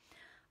today.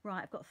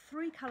 Right, I've got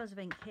 3 colours of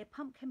ink here: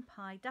 Pumpkin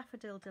Pie,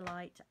 Daffodil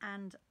Delight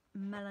and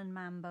Melon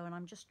Mambo, and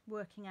I'm just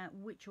working out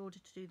which order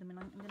to do them in.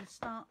 I'm going to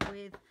start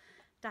with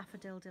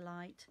Daffodil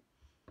Delight.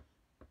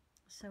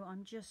 So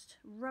I'm just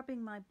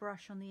rubbing my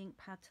brush on the ink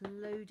pad to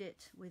load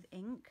it with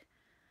ink,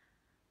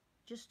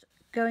 just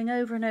going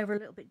over and over a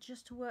little bit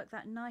just to work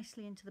that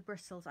nicely into the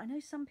bristles. I know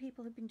some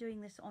people have been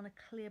doing this on a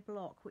clear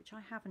block, which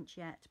I haven't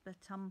yet, but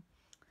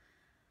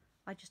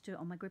I just do it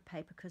on my grid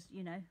paper because,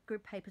 you know,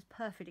 grid paper's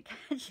perfect, it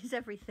catches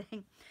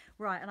everything.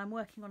 Right, and I'm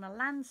working on a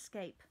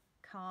landscape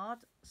card,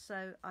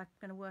 so I'm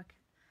going to work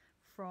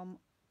from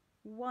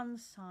one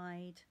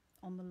side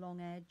on the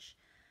long edge.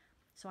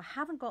 So I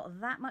haven't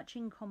got that much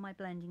ink on my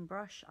blending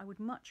brush. I would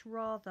much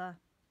rather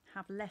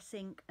have less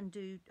ink and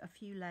do a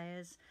few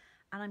layers.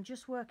 And I'm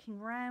just working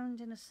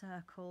round in a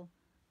circle.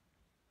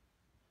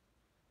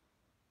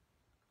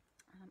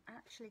 And I'm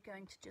actually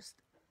going to just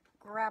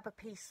grab a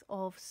piece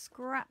of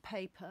scrap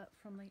paper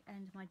from the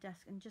end of my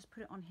desk and just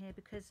put it on here,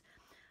 because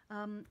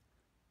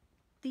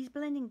these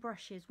blending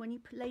brushes, when you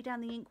lay down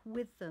the ink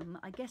with them,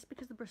 I guess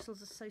because the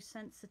bristles are so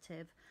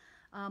sensitive,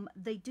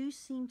 they do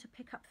seem to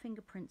pick up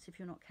fingerprints if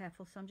you're not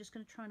careful. So I'm just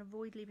going to try and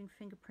avoid leaving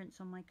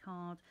fingerprints on my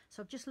card.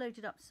 So I've just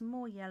loaded up some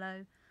more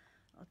yellow.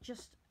 I'll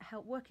just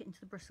help work it into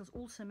the bristles,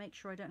 also make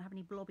sure I don't have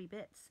any blobby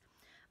bits.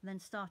 And then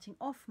starting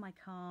off my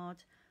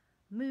card,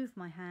 move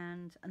my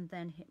hand and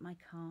then hit my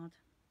card.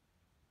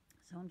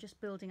 So I'm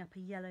just building up a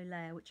yellow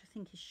layer, which I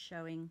think is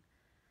showing,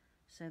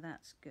 so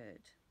that's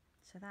good.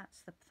 So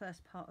that's the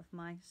first part of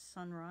my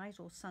sunrise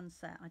or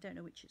sunset. I don't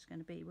know which it's going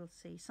to be, we'll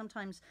see.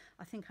 Sometimes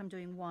I think I'm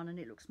doing one and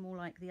it looks more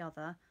like the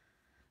other,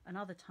 and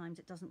other times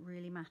it doesn't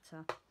really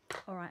matter.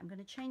 All right, I'm going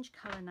to change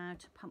colour now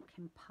to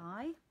Pumpkin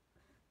Pie.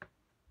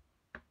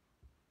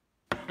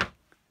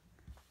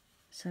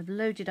 So I've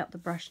loaded up the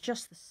brush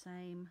just the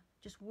same,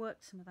 just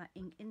worked some of that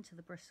ink into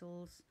the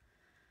bristles,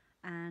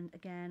 and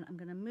again I'm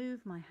going to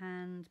move my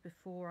hand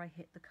before I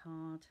hit the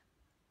card.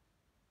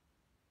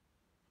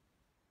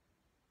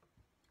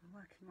 I'm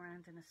working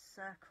around in a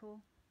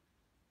circle,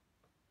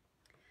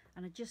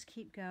 and I just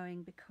keep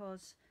going,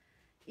 because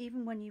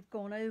even when you've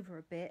gone over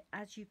a bit,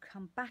 as you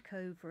come back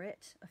over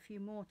it a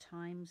few more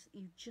times,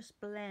 you just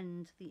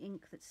blend the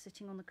ink that's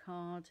sitting on the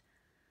card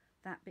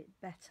that bit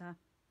better.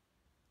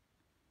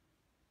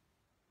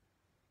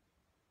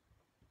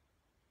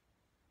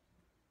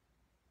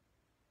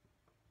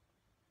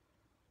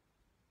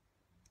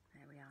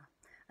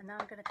 And now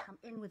I'm going to come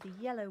in with the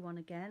yellow one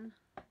again,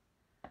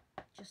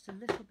 just a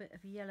little bit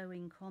of yellow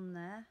ink on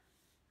there,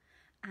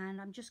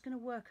 and I'm just going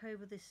to work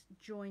over this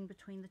join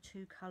between the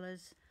 2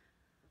 colours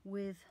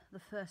with the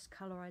first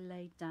colour I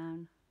laid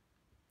down,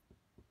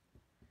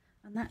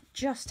 and that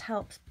just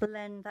helps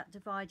blend that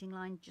dividing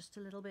line just a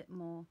little bit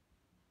more.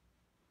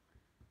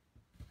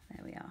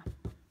 There we are.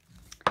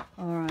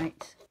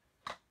 Alright,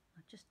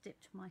 I've just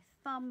dipped my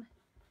thumb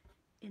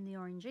in the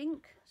orange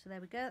ink, so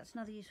there we go. That's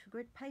another use for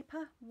grid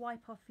paper.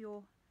 Wipe off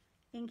your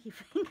inky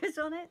fingers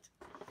on it,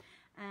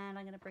 and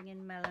I'm going to bring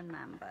in Melon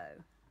Mambo.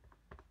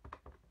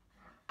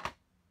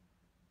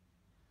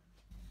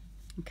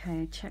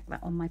 Okay, check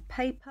that on my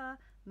paper,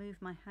 move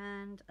my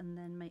hand and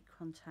then make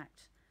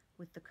contact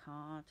with the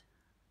card.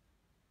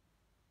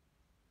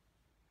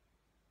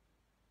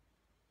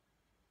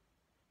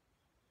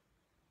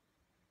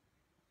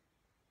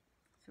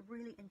 It's a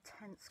really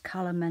intense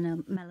colour,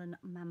 Melon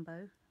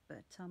Mambo,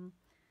 but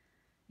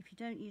if you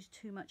don't use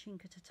too much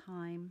ink at a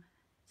time,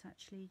 it's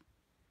actually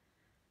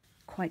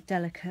quite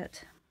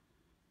delicate.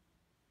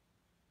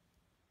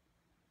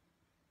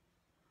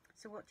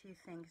 So what do you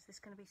think? Is this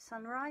going to be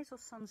sunrise or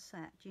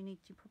sunset? You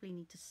probably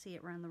need to see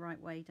it around the right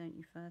way, don't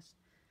you, first?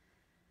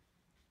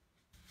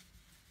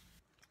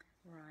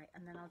 Right,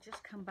 and then I'll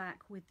just come back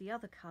with the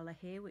other colour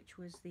here, which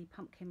was the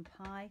Pumpkin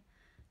Pie,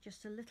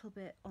 just a little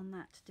bit on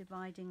that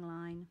dividing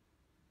line,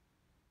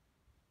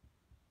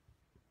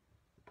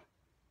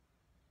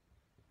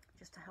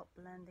 just to help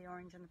blend the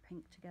orange and the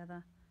pink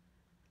together.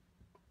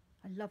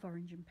 I love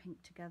orange and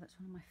pink together. It's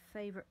one of my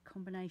favourite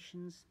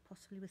combinations,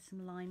 possibly with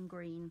some lime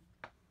green.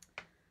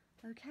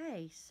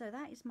 Okay, so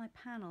that is my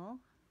panel.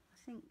 I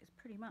think it's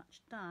pretty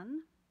much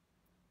done.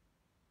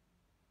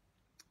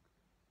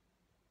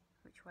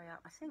 Which way up?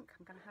 I think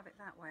I'm going to have it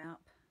that way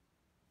up.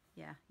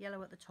 Yeah,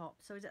 yellow at the top.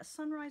 So is it a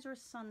sunrise or a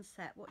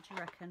sunset? What do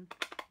you reckon?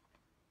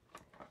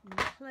 I'm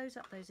going to close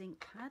up those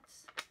ink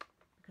pads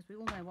because we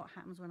all know what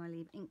happens when I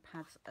leave ink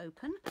pads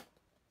open.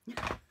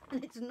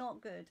 And it's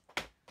not good.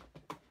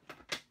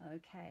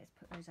 Okay, let's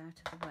put those out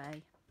of the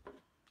way,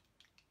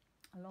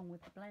 along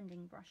with the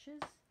blending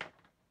brushes.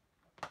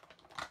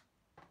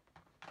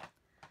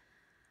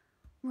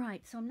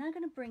 Right, so I'm now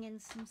going to bring in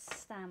some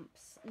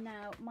stamps.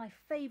 Now, my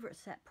favourite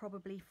set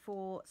probably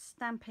for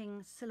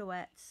stamping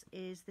silhouettes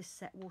is this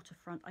set,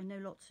 Waterfront. I know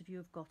lots of you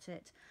have got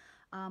it.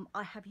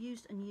 I have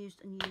used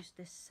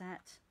this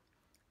set.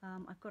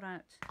 I've got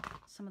out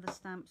some of the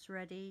stamps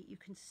ready. You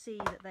can see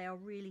that they are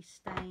really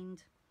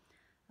stained.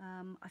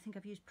 I think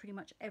I've used pretty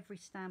much every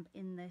stamp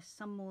in this,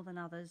 some more than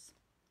others.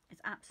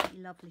 It's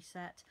absolutely lovely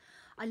set.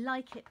 I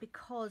like it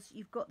because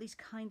you've got these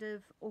kind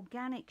of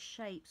organic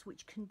shapes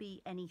which can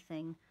be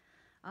anything.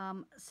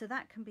 So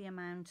that can be a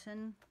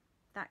mountain,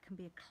 that can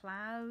be a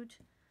cloud.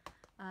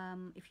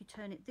 If you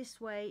turn it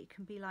this way, it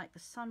can be like the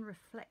sun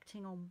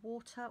reflecting on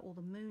water, or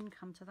the moon,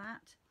 come to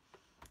that.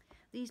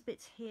 These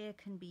bits here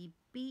can be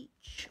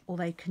beach, or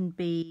they can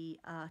be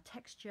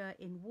texture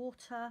in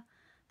water.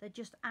 They're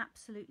just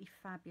absolutely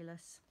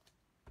fabulous.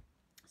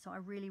 So I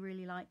really,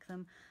 really like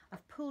them.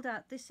 I've pulled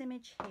out this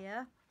image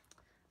here,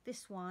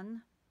 this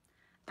one,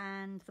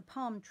 and the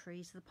palm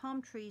trees. So the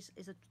palm trees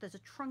is there's a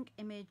trunk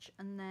image,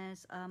 and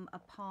there's a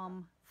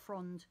palm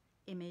frond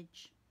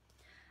image.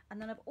 And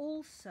then I've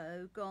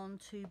also gone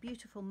to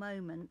Beautiful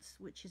Moments,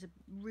 which is a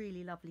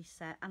really lovely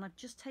set, and I've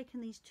just taken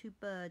these two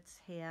birds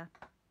here,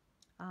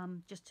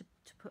 just to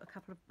put a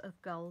couple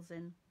of gulls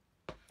in.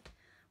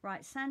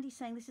 Right, Sandy's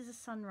saying this is a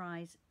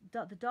sunrise.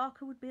 The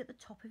darker would be at the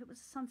top if it was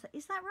a sunset.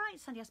 Is that right,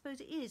 Sandy? I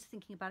suppose it is,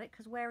 thinking about it,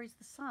 because where is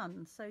the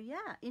sun? So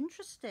yeah,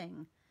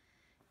 interesting.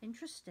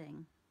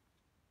 Interesting.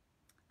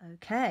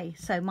 Okay,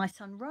 so my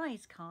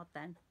sunrise card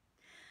then.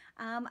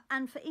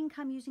 And for ink,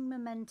 I'm using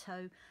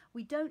Memento.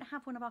 We don't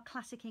have one of our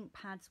classic ink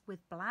pads with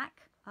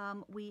black.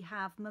 We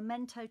have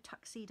Memento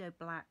Tuxedo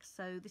Black.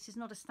 So this is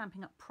not a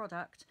Stampin' Up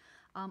product.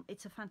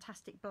 It's a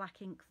fantastic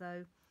black ink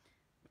though.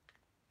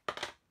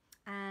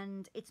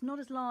 And it's not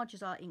as large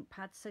as our ink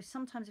pads. So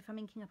sometimes if I'm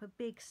inking up a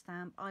big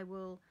stamp, I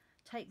will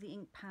take the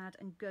ink pad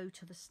and go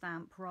to the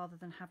stamp rather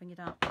than having it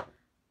up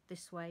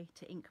this way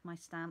to ink my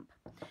stamp.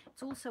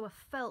 It's also a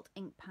felt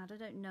ink pad. I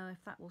don't know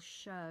if that will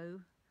show.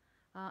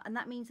 And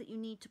that means that you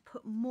need to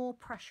put more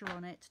pressure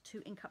on it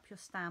to ink up your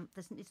stamp.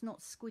 It's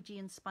not squidgy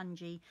and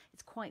spongy.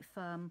 It's quite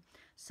firm.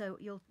 So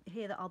you'll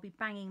hear that I'll be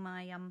banging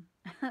my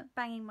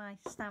banging my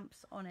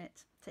stamps on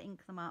it to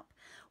ink them up.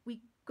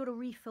 We got a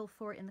refill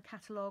for it in the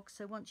catalogue.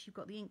 So once you've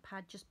got the ink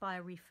pad, just buy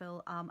a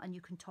refill, and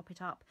you can top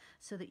it up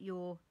so that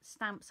your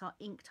stamps are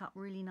inked up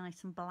really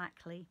nice and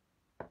blackly.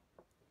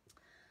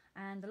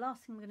 And the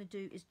last thing I'm going to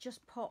do is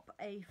just pop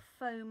a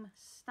foam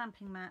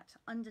stamping mat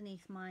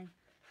underneath my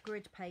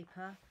grid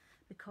paper,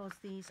 because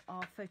these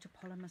are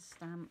photopolymer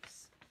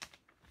stamps.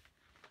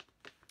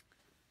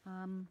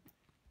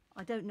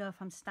 I don't know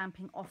if I'm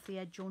stamping off the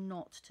edge or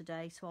not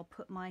today, so I'll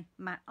put my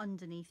mat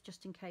underneath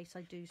just in case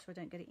I do, so I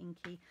don't get it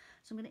inky.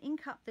 So I'm going to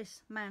ink up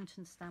this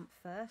mountain stamp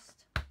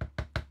first.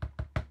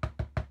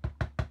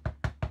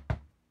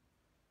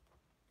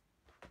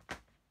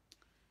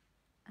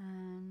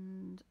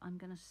 And I'm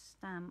going to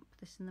stamp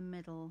this in the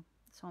middle.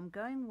 So I'm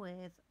going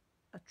with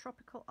a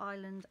tropical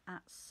island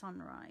at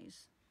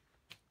sunrise.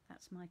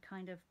 That's my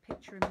kind of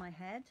picture in my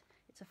head.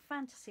 It's a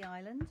fantasy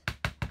island,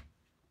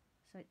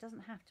 so it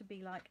doesn't have to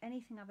be like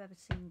anything I've ever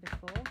seen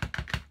before.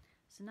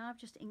 So now I've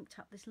just inked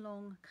up this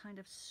long kind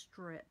of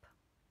strip.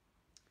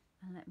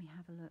 And let me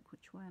have a look.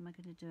 Which way am I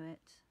going to do it?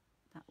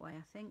 That way,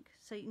 I think.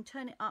 So you can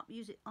turn it up,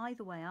 use it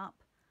either way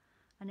up,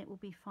 and it will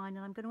be fine.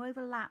 And I'm going to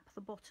overlap the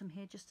bottom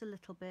here just a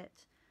little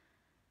bit,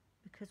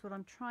 because what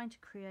I'm trying to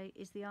create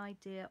is the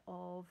idea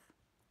of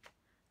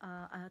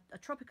a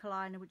tropical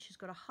island which has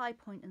got a high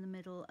point in the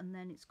middle, and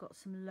then it's got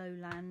some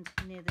lowland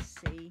near the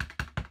sea.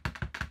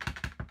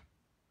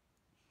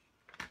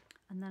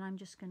 And then I'm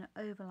just going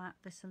to overlap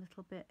this a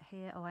little bit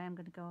here. Oh, I am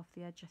going to go off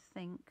the edge, I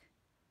think.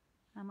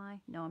 Am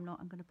I? No, I'm not.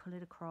 I'm going to pull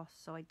it across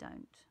so I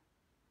don't.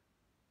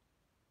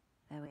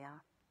 There we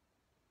are.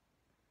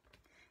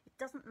 It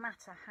doesn't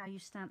matter how you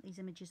stamp these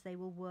images, they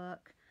will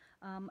work.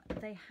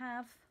 They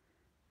have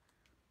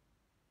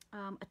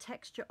a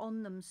texture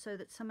on them so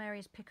that some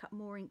areas pick up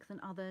more ink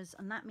than others,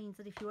 and that means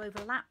that if you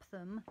overlap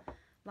them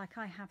like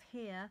I have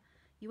here,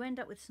 you end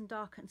up with some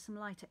darker and some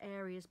lighter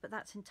areas, but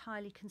that's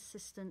entirely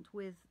consistent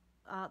with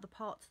the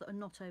parts that are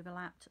not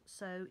overlapped,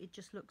 so it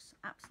just looks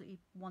absolutely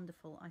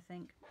wonderful, I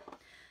think.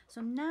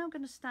 So I'm now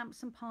going to stamp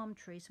some palm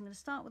trees. I'm going to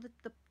start with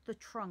the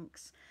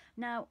trunks.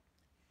 Now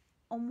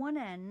on one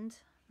end,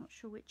 not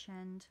sure which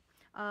end,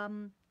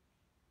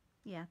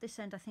 yeah, this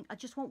end, I think I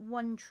just want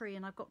one tree,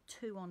 and I've got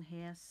two on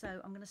here.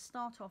 So I'm going to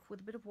start off with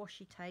a bit of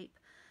washi tape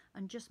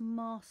and just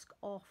mask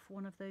off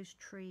one of those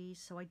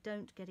trees so I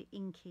don't get it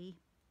inky.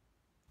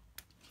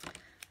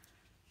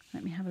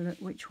 Let me have a look.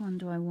 Which one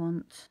do I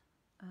want?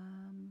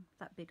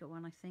 That bigger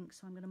one, I think.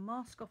 So I'm going to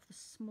mask off the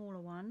smaller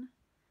one.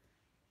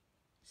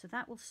 So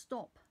that will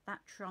stop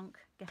that trunk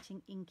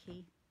getting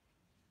inky.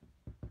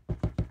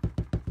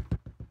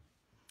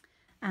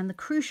 And the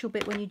crucial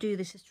bit when you do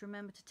this is to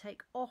remember to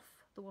take off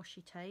the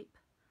washi tape,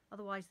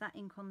 otherwise that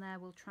ink on there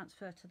will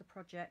transfer to the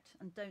project,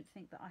 and don't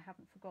think that I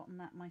haven't forgotten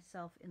that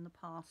myself in the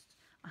past.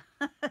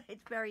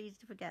 It's very easy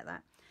to forget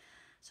that.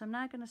 So I'm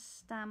now going to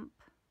stamp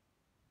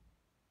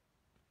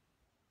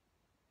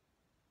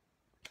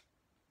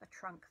a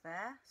trunk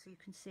there, so you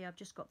can see I've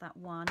just got that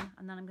one,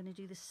 and then I'm going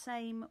to do the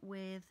same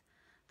with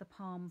the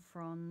palm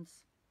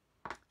fronds.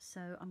 So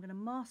I'm going to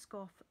mask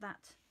off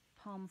that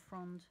palm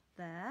frond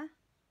there,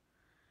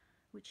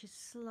 which is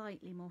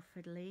slightly more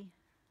fiddly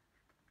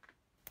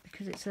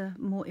because it's a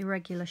more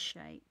irregular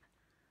shape.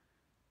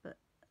 But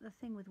the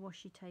thing with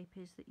washi tape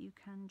is that you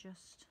can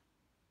just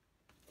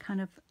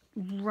kind of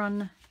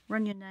run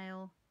your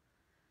nail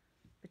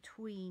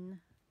between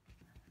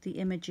the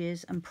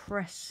images and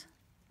press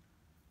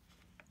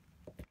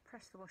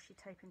the washi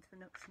tape into the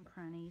nooks and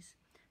crannies.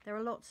 There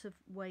are lots of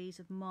ways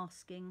of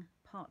masking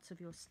parts of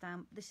your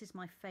stamp. This is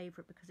my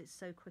favourite because it's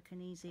so quick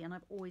and easy, and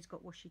I've always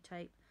got washi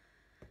tape.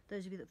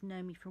 Those of you that have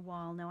known me for a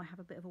while know I have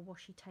a bit of a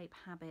washi tape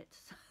habit,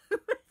 so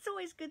it's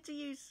always good to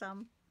use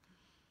some.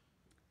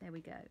 There we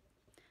go.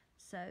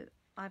 So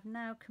I've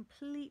now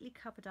completely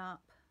covered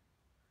up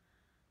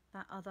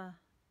that other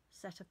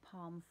set of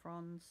palm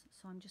fronds,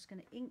 so I'm just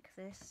going to ink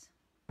this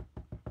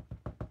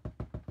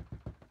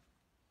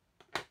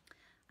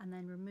and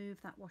then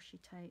remove that washi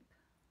tape.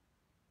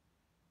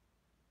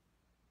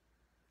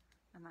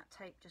 And that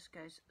tape just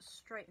goes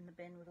straight in the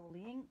bin with all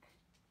the ink.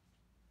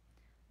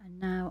 And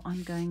now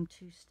I'm going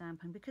to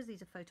stamp, and because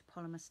these are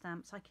photopolymer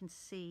stamps, I can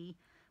see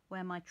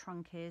where my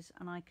trunk is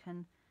and I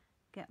can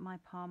get my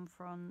palm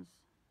fronds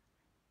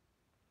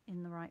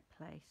in the right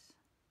place.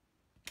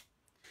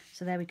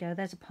 So there we go,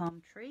 there's a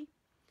palm tree,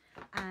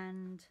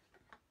 and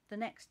the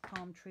next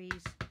palm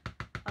trees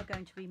are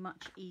going to be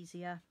much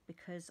easier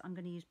because I'm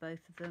going to use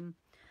both of them.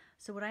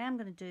 So what I am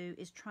going to do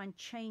is try and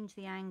change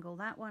the angle.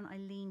 That one I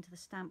leaned the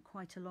stamp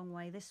quite a long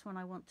way. This one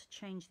I want to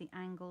change the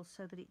angle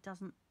so that it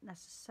doesn't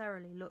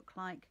necessarily look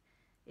like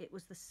it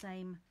was the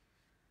same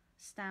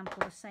stamp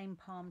or the same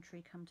palm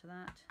tree, come to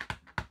that.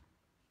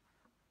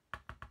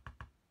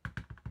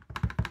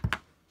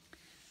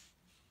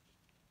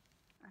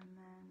 And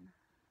then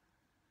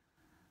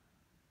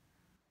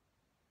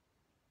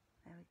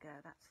there we go,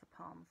 that's the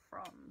palm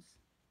fronds.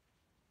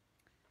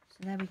 So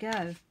there we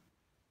go.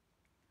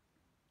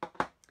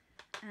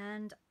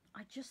 And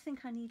I just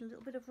think I need a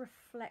little bit of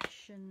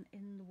reflection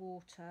in the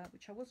water,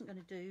 which I wasn't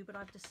going to do, but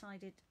I've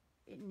decided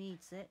it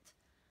needs it.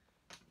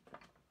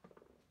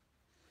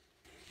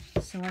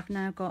 So I've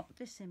now got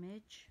this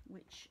image,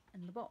 which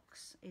in the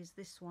box is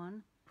this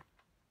one.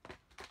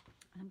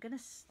 And I'm going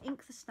to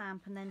ink the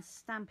stamp and then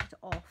stamp it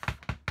off,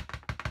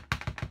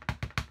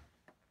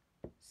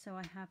 so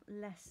I have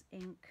less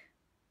ink.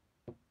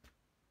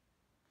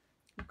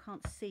 You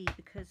can't see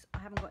because I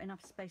haven't got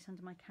enough space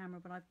under my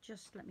camera, but I've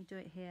just, let me do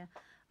it here,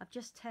 I've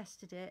just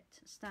tested it,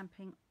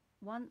 stamping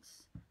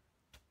once,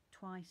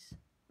 twice,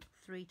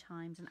 3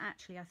 times, and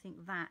actually I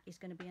think that is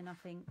going to be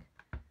enough ink.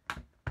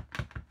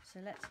 So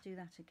let's do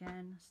that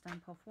again.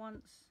 Stamp off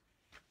once,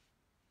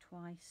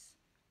 twice.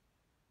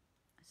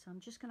 So I'm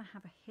just going to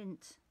have a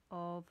hint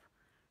of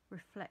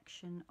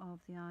reflection of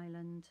the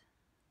island,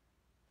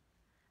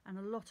 and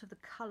a lot of the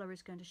colour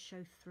is going to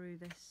show through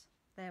this.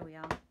 There we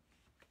are.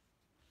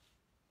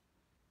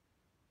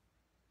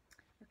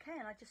 Okay,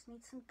 and I just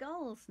need some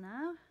gulls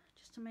now,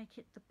 just to make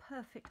it the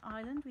perfect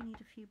island. We need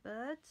a few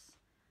birds.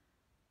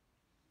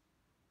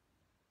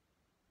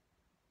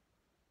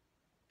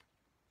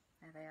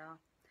 There they are.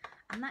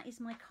 And that is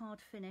my card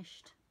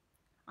finished.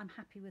 I'm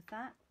happy with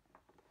that.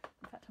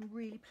 In fact, I'm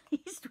really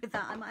pleased with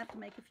that. I might have to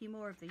make a few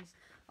more of these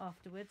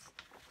afterwards.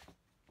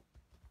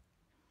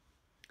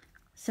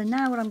 So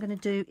now what I'm going to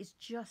do is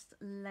just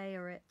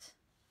layer it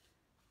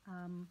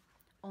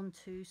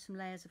onto some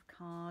layers of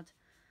card.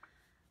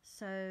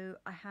 So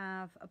I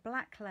have a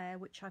black layer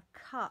which I've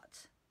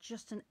cut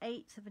just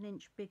 1/8 of an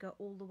inch bigger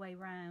all the way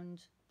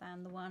round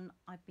than the one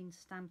I've been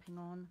stamping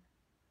on.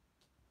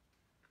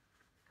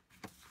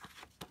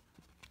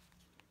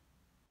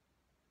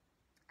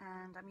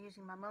 And I'm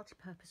using my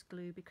multi-purpose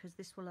glue because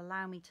this will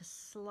allow me to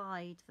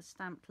slide the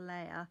stamped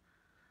layer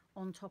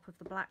on top of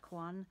the black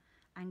one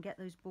and get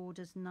those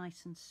borders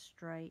nice and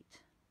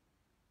straight.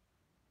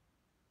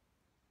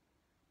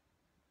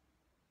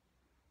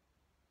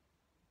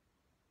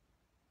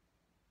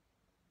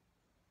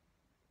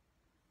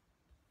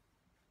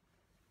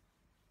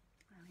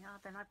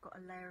 Then I've got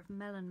a layer of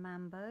Melon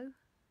Mambo,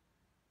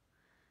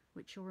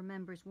 which you'll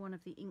remember is one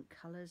of the ink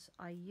colours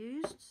I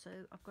used, so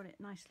I've got it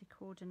nicely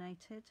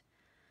coordinated,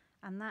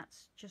 and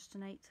that's just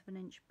 1/8 of an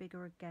inch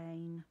bigger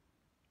again.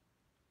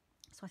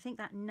 So I think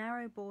that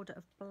narrow border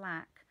of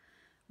black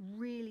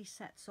really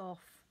sets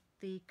off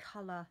the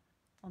colour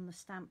on the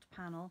stamped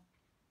panel.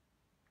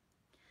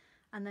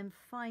 And then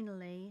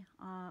finally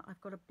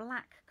I've got a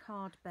black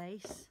card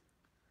base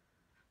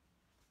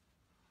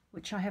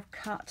which I have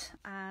cut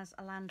as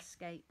a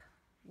landscape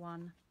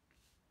one.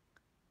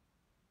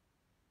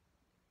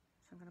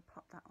 So I'm going to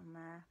pop that on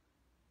there.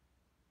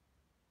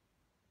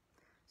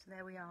 So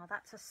there we are.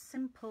 That's a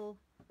simple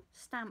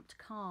stamped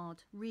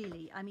card,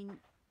 really. I mean,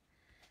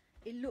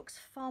 it looks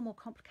far more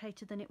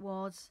complicated than it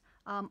was.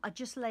 I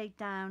just laid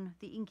down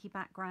the inky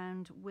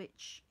background,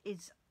 which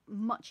is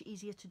much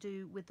easier to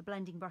do with the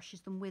blending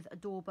brushes than with a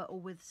dauber or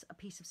with a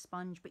piece of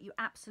sponge, but you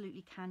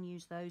absolutely can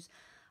use those.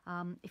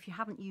 If you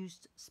haven't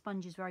used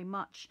sponges very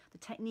much, the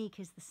technique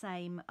is the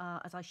same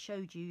as I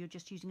showed you. You're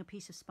just using a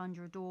piece of sponge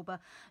or a dauber.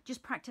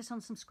 Just practice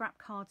on some scrap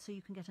cards so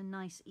you can get a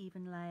nice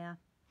even layer.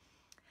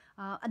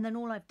 And then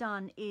all I've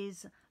done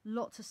is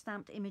lots of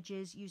stamped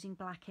images using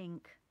black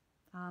ink.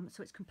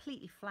 So it's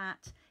completely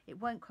flat. It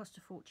won't cost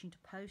a fortune to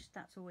post.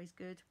 That's always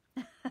good.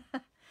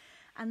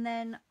 And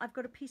then I've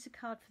got a piece of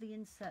card for the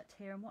insert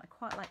here, and what I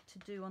quite like to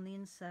do on the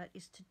insert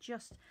is to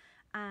just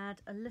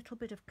add a little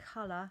bit of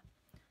colour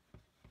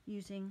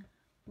using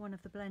one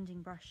of the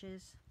blending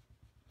brushes.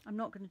 I'm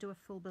not going to do a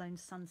full-blown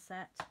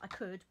sunset. I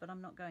could, but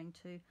I'm not going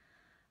to.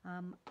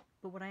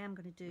 But what I am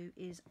going to do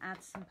is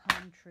add some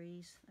palm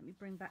trees. Let me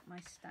bring back my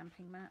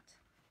stamping mat.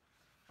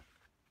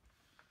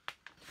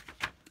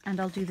 And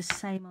I'll do the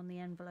same on the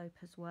envelope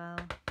as well.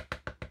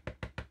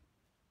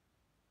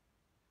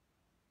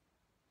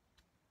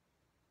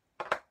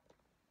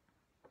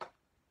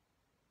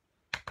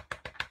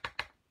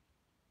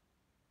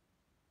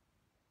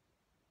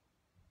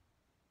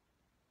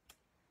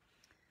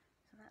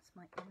 So that's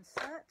my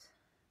insert.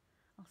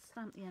 I'll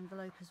stamp the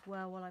envelope as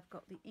well while I've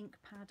got the ink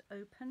pad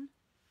open.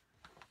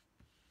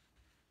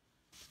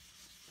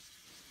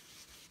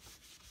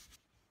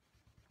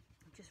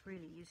 Just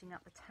really using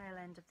up the tail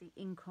end of the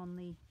ink on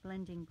the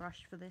blending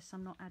brush for this.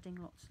 I'm not adding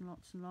lots and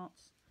lots and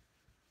lots.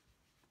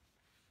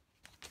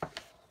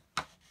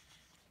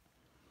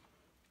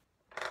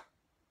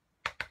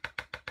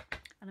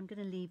 And I'm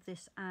going to leave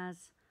this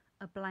as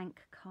a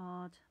blank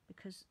card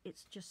because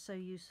it's just so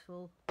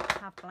useful to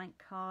have blank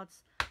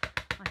cards.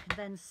 I can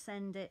then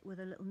send it with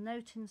a little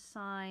note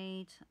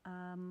inside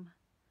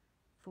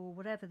for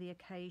whatever the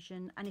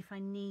occasion, and if I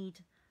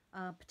need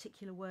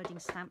particular wording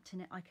stamped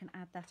in it, I can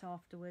add that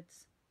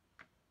afterwards.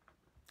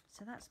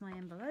 So that's my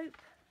envelope.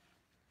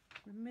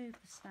 Remove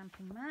the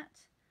stamping mat.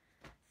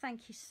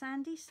 Thank you,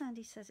 Sandy.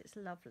 Sandy says it's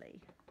lovely.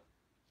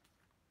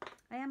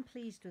 I am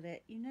pleased with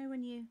it. You know,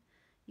 when you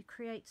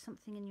create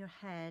something in your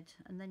head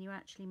and then you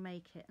actually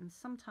make it, and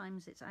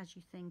sometimes it's as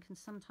you think and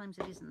sometimes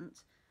it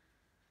isn't.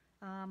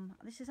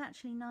 This is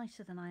actually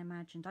nicer than I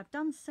imagined. I've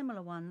done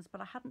similar ones,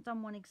 but I hadn't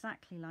done one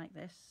exactly like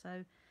this,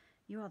 so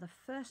you are the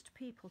first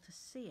people to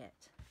see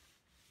it.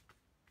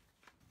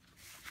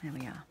 There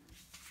we are.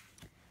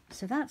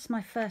 So that's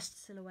my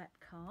first silhouette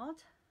card.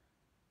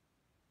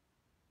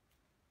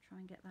 Try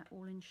and get that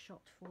all in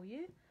shot for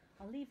you.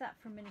 I'll leave that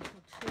for a minute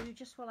or two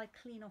just while I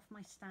clean off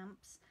my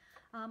stamps.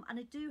 And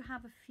I do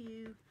have a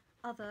few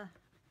other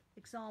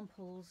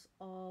examples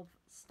of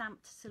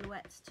stamped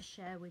silhouettes to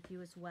share with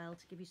you as well,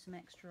 to give you some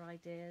extra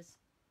ideas.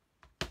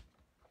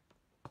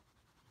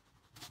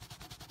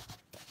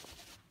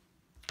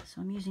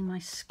 So I'm using my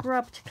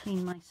scrub to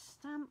clean my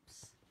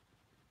stamps,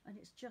 and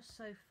it's just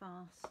so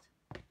fast.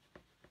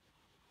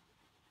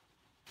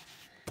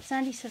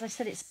 Sandy says, I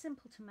said it's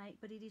simple to make,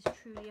 but it is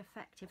truly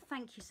effective.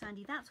 Thank you,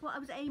 Sandy. That's what I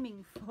was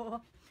aiming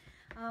for.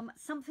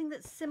 Something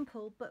that's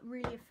simple but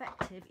really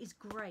effective is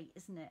great,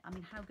 isn't it? I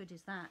mean, how good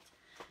is that?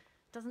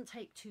 Doesn't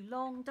take too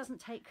long, doesn't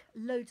take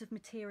loads of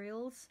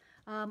materials.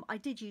 I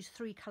did use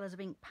 3 colours of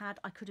ink pad.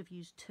 I could have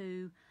used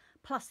 2,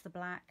 plus the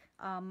black,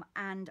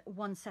 and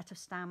 1 set of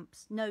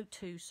stamps. No,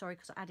 2, sorry,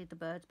 because I added the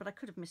birds, but I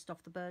could have missed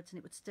off the birds and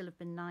it would still have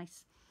been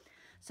nice.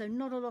 So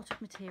not a lot of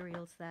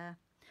materials there.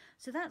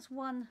 So that's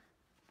one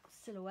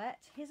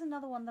silhouette. Here's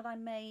another one that I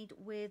made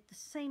with the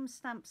same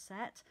stamp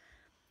set,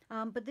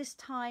 but this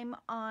time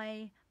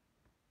I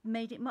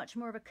made it much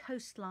more of a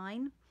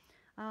coastline,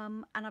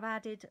 and I've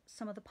added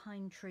some of the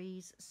pine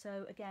trees.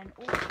 So again,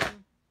 all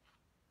from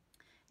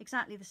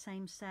exactly the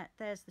same set.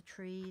 There's the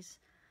trees.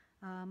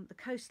 The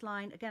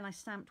coastline, again, I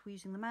stamped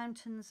using the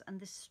mountains and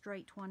this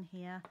straight one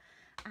here.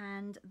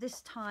 And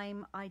this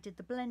time I did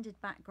the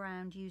blended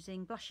background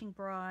using Blushing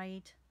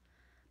Bride,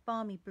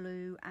 Balmy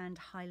Blue and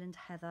Highland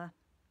Heather.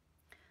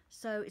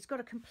 So it's got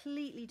a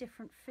completely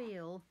different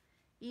feel,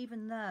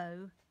 even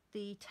though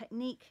the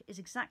technique is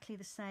exactly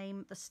the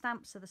same, the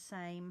stamps are the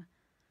same.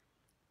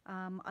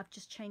 I've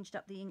just changed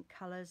up the ink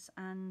colours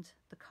and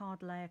the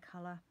card layer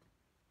colour.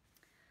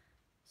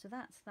 So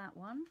that's that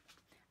one.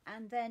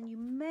 And then you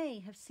may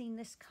have seen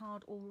this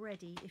card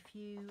already if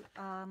you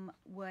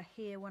were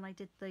here when I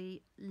did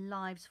the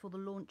lives for the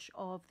launch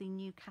of the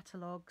new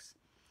catalogues.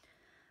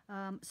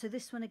 So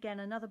this one, again,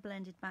 another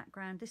blended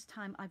background. This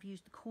time I've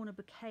used the Corner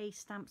Bouquet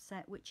stamp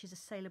set, which is a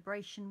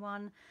Sale-a-Bration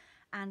one.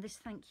 And this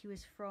thank you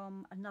is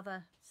from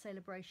another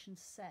Sale-a-Bration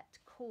set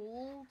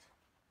called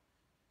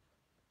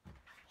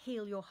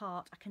Heal Your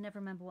Heart. I can never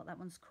remember what that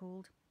one's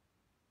called.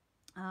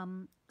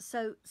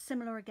 So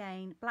similar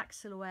again, black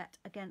silhouette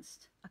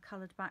against a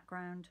coloured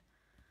background.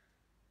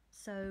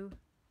 So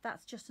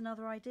that's just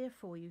another idea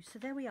for you. So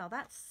there we are.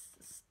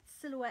 That's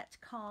silhouette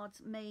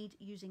cards made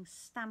using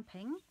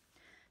stamping.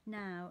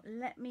 Now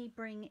let me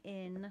bring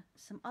in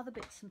some other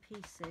bits and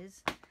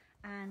pieces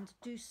and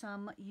do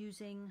some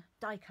using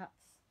die cuts.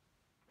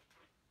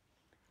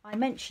 I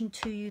mentioned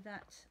to you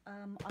that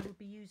I will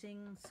be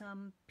using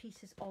some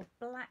pieces of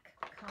black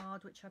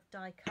card which I've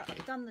die cut.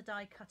 I've done the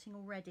die cutting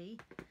already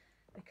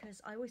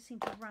because I always seem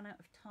to run out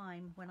of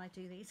time when I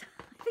do these.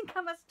 I think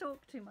I must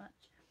talk too much.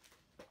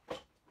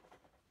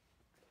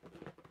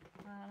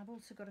 I've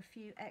also got a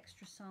few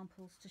extra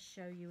samples to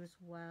show you as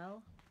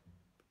well.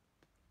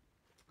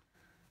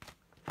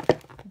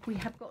 We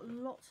have got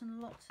lots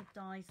and lots of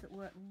dies that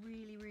work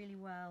really, really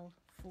well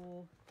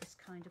for this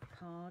kind of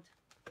card.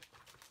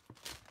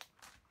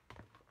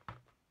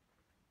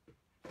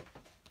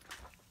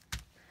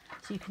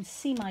 So you can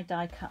see my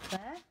die cut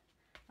there,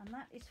 and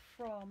that is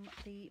from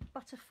the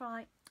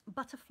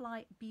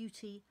Butterfly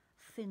Beauty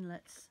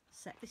Thinlets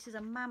set. This is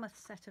a mammoth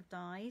set of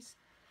dies.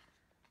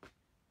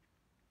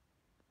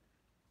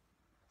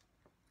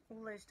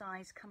 All those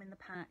dies come in the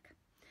pack.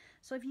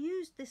 So I've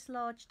used this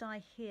large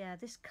die here.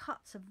 This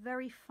cuts a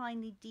very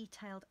finely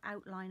detailed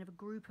outline of a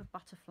group of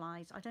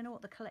butterflies. I don't know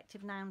what the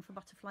collective noun for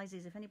butterflies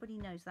is. If anybody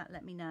knows that,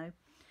 let me know.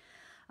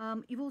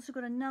 You've also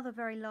got another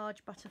very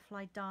large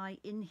butterfly die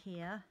in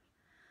here,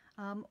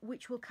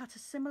 which will cut a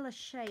similar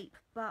shape,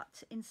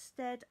 but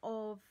instead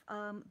of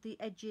the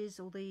edges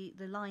or the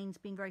lines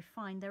being very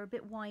fine, they're a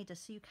bit wider.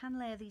 So you can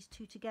layer these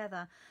two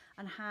together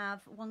and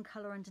have one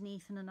colour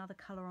underneath and another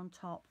colour on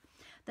top.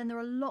 Then there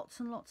are lots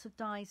and lots of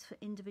dies for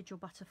individual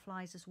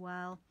butterflies as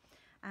well.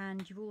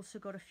 And you've also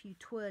got a few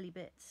twirly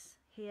bits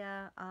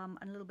here and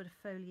a little bit of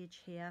foliage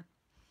here.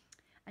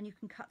 And you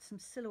can cut some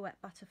silhouette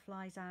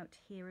butterflies out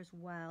here as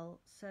well.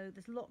 So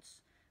there's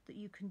lots that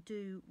you can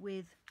do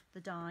with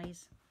the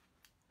dies.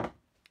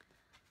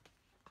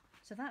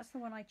 So that's the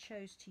one I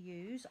chose to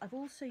use. I've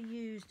also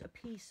used a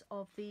piece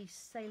of the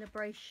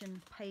Sale-a-Bration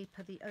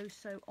paper, the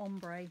So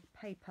Ombre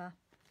paper.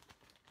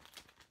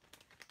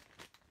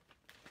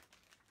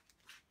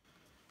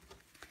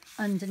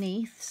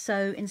 Underneath,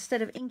 so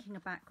instead of inking a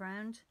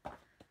background,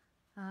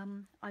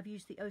 I've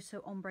used the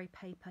So Ombre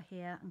paper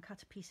here and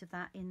cut a piece of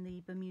that in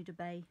the Bermuda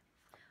Bay.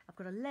 I've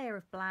got a layer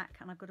of black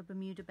and I've got a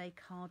Bermuda Bay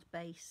card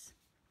base.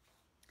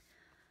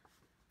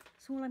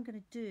 So all I'm going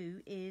to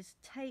do is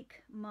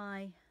take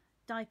my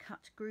die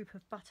cut group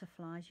of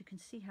butterflies. You can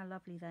see how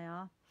lovely they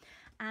are,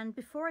 and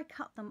before I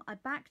cut them, I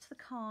backed the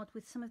card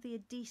with some of the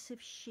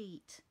adhesive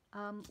sheet,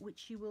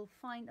 which you will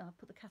find, I'll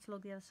put the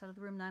catalogue the other side of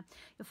the room now,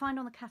 you'll find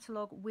on the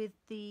catalogue with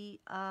the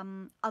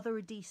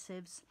other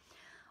adhesives.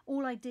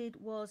 All I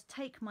did was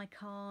take my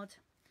card,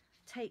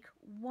 take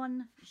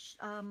one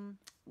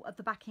of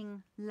the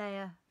backing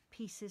layer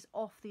pieces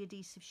off the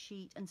adhesive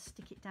sheet and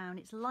stick it down.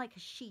 It's like a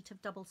sheet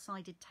of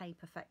double-sided tape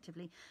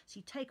effectively. So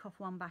you take off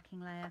one backing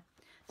layer,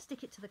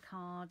 stick it to the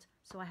card,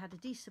 so I had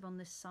adhesive on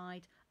this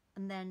side,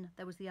 and then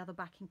there was the other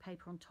backing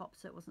paper on top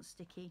so it wasn't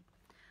sticky.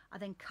 I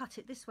then cut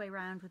it this way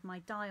round with my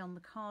die on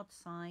the card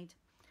side,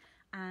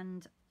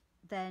 and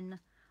then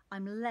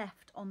I'm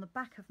left on the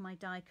back of my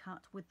die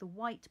cut with the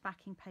white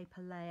backing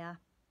paper layer,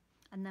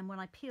 and then when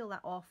I peel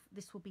that off,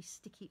 this will be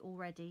sticky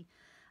already.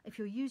 If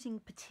you're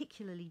using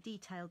particularly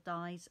detailed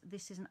dies,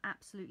 this is an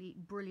absolutely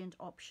brilliant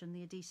option,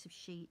 the adhesive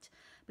sheet,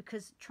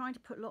 because trying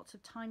to put lots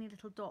of tiny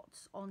little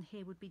dots on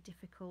here would be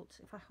difficult.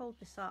 If I hold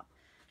this up,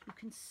 you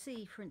can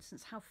see, for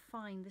instance, how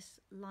fine this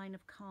line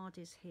of card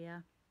is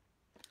here.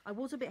 I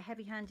was a bit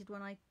heavy-handed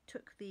when I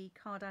took the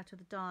card out of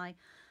the die.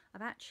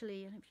 I've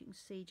actually, I don't know if you can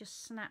see,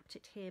 just snapped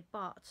it here,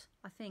 but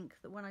I think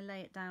that when I lay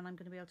it down, I'm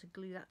going to be able to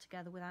glue that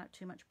together without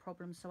too much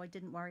problem, so I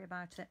didn't worry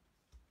about it.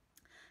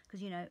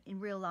 Because, you know, in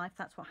real life,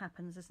 that's what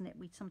happens, isn't it?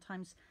 We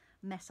sometimes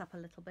mess up a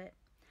little bit.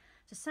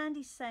 So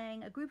Sandy's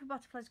saying, a group of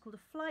butterflies called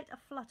a flight, a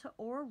flutter,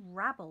 or a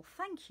rabble.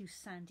 Thank you,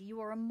 Sandy.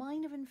 You are a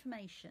mine of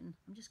information.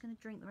 I'm just going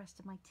to drink the rest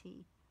of my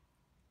tea.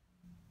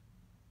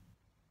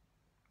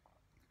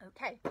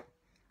 Okay.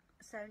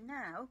 So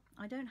now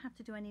I don't have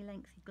to do any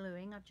lengthy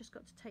gluing. I've just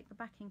got to take the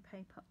backing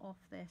paper off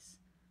this.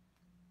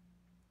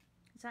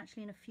 It's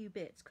actually in a few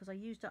bits because I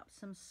used up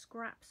some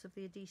scraps of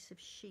the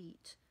adhesive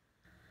sheet.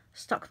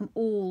 Stuck them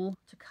all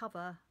to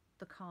cover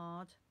the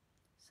card,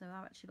 so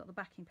I've actually got the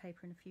backing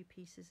paper in a few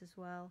pieces as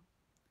well.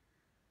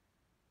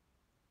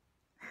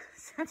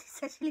 Sandy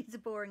says she leads a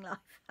boring life.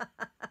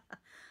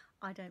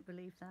 I don't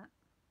believe that.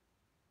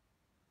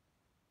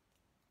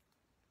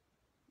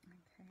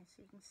 Okay,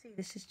 so you can see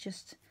this is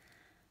just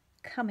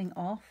coming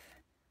off.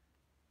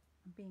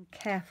 I'm being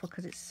careful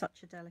because it's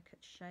such a delicate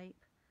shape.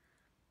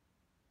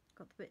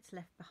 Got the bits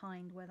left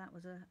behind where that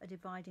was a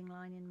dividing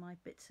line in my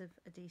bits of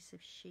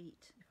adhesive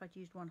sheet. If I'd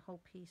used one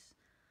whole piece,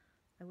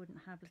 I wouldn't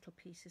have little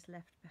pieces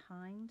left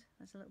behind.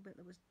 There's a little bit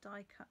that was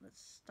die cut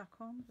that's stuck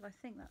on, but I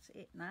think that's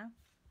it now.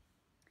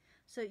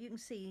 So you can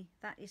see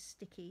that is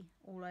sticky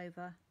all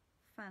over.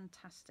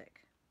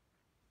 Fantastic.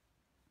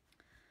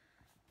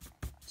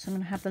 So I'm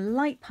going to have the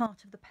light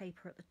part of the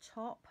paper at the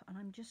top, and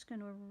I'm just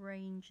going to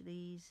arrange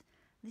these.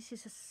 This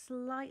is a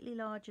slightly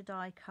larger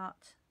die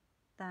cut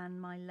than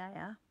my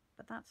layer,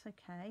 but that's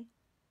okay.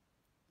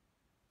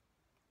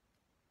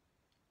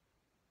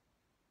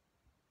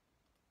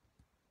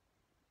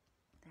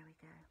 There we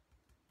go.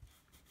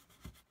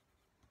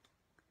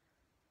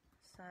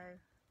 So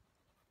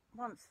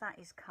once that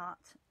is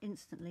cut,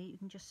 instantly you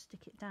can just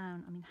stick it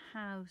down. I mean,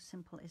 how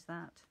simple is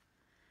that?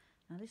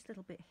 Now this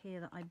little bit here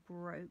that I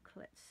broke,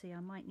 let's see, I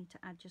might need to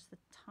add just the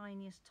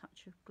tiniest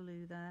touch of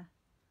glue there,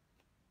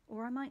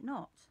 or I might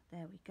not.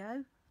 There we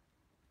go.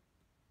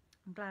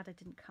 I'm glad I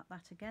didn't cut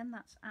that again.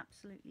 That's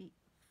absolutely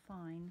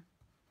fine.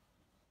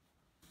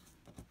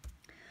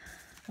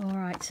 All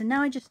right, so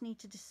now I just need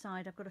to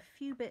decide. I've got a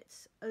few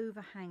bits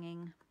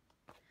overhanging,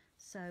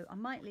 so I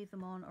might leave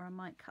them on or I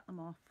might cut them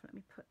off. Let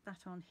me put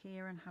that on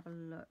here and have a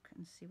look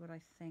and see what I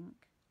think.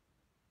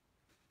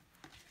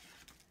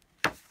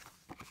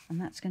 And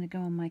that's going to go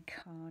on my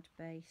card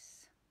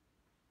base.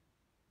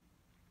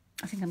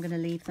 I think I'm going to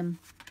leave them.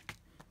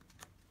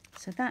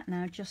 So that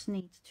now just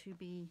needs to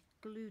be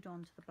glued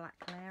onto the black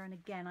layer, and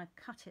again I've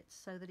cut it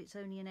so that it's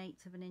only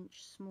 1/8 of an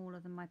inch smaller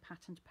than my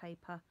patterned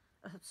paper.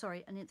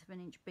 Sorry, 1/8 of an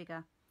inch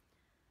bigger.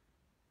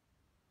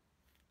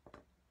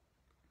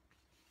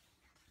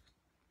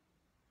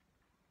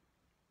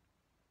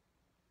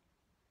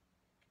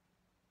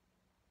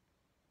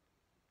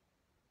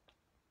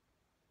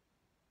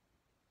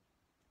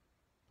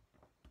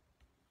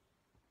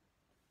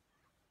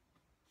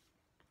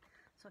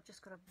 So I've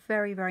just got a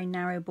very, very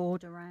narrow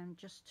border around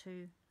just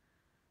to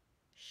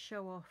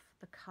show off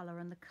the colour,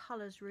 and the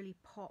colours really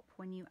pop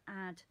when you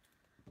add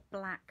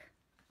black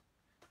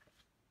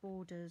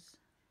borders.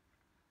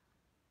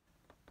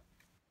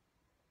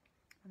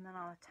 And then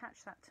I'll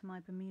attach that to my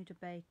Bermuda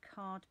Bay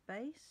card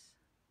base.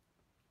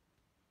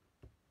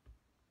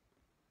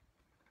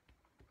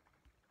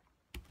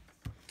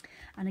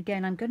 And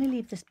again, I'm going to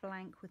leave this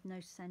blank with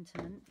no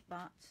sentiment,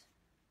 but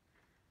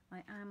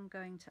I am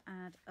going to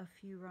add a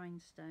few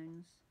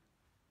rhinestones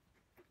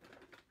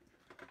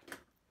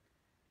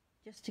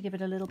just to give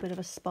it a little bit of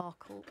a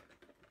sparkle.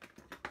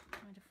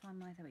 Trying to find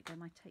my, there we go,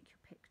 my take your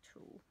pick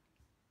tool.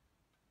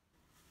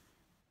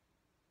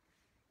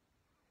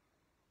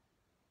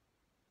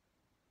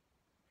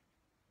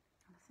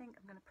 And I think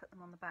I'm going to put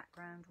them on the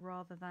background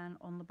rather than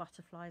on the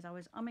butterflies. I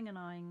was umming and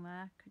ahhing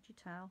there, could you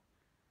tell?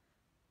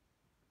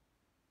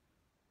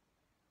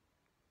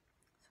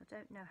 So I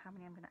don't know how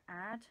many I'm going to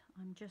add.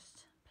 I'm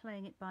just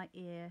playing it by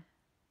ear.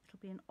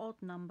 It'll be an odd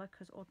number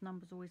because odd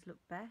numbers always look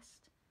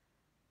best.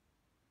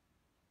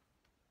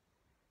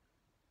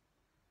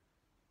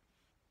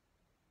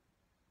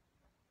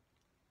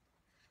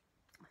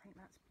 I think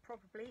that's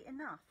probably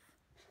enough.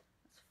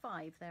 That's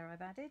 5 there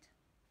I've added.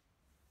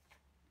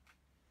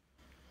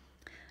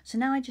 So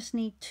now I just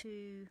need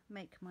to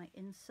make my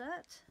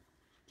insert,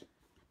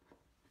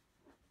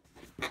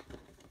 which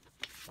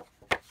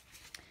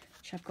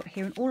I've got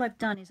here, and all I've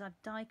done is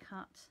I've die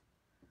cut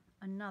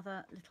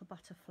another little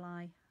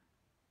butterfly.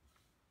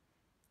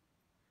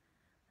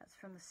 That's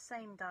from the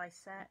same die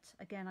set.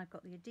 Again, I've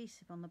got the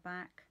adhesive on the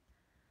back,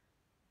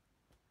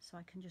 so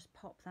I can just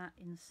pop that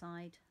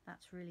inside.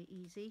 That's really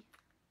easy.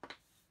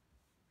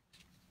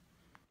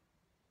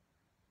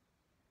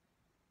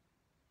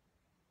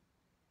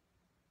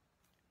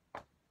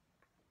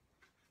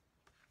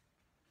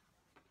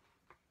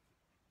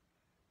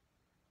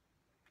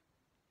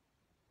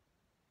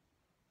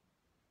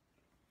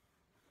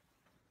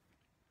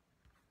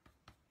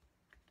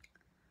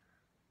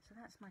 So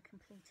that's my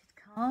completed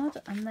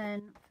card, and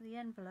then for the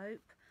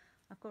envelope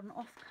I've got an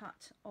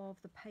offcut of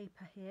the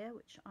paper here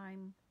which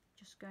I'm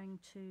just going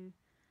to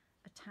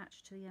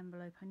attach to the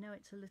envelope. I know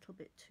it's a little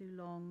bit too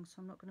long,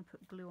 so I'm not going to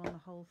put glue on the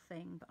whole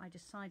thing, but I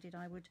decided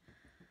I would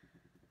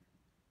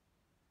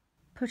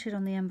put it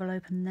on the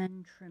envelope and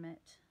then trim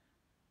it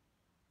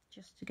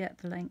just to get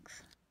the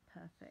length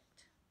perfect.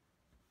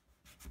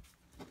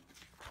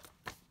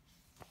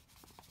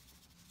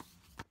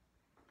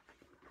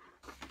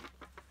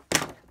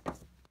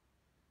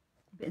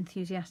 Bit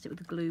enthusiastic with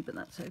the glue, but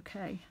that's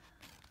okay.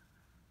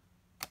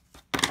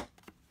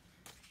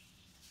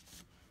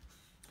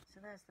 So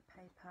there's the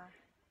paper.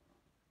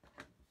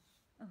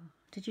 Oh,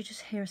 did you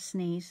just hear a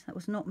sneeze? That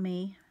was not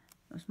me,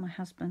 that was my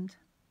husband.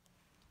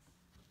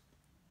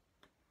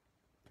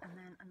 And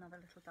then another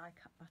little die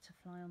cut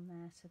butterfly on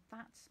there. So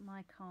that's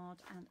my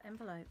card and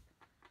envelope.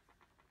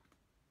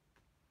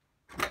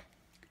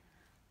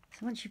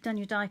 So once you've done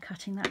your die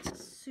cutting, that's a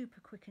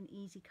super quick and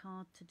easy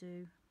card to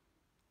do.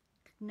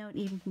 You don't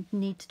even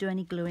need to do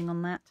any gluing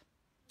on that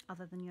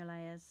other than your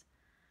layers.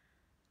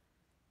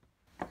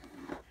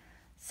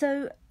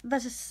 So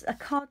there's a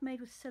card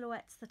made with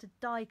silhouettes that are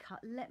die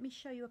cut. Let me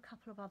show you a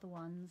couple of other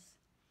ones.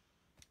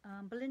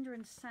 Belinda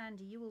and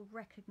Sandy, you will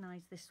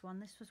recognise this one.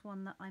 This was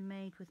one that I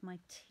made with my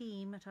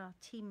team at our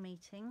team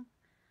meeting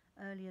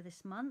earlier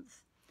this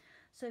month.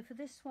 So for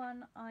this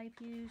one I've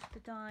used the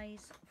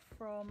dies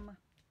from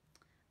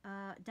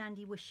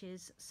Dandy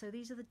Wishes. So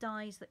these are the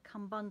dies that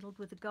come bundled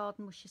with the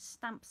Garden Wishes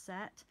stamp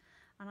set,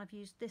 and I've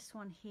used this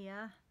one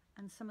here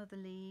and some of the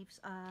leaves.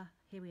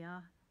 Here we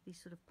are, these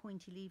sort of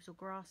pointy leaves or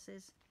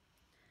grasses,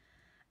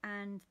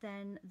 and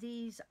then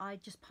these I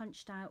just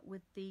punched out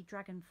with the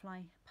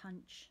dragonfly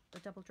punch, the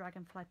double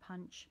dragonfly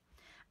punch,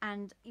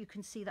 and you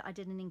can see that I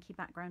did an inky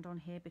background on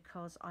here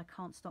because I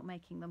can't stop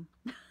making them.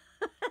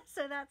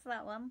 So that's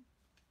that one.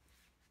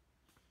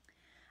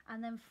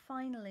 And then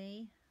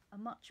finally, a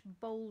much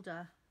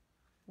bolder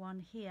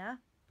one here.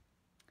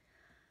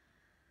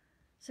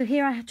 So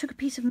here I took a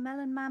piece of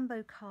Melon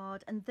Mambo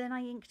card and then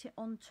I inked it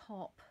on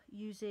top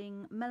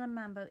using Melon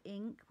Mambo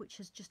ink, which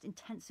has just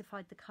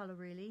intensified the colour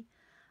really.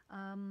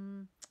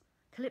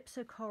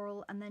 Calypso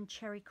Coral and then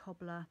Cherry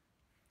Cobbler.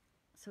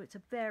 So it's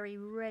a very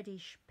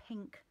reddish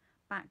pink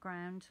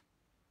background.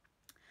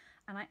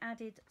 And I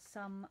added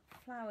some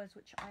flowers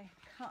which I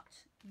cut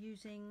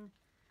using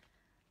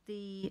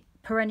the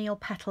Perennial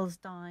Petals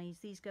dies.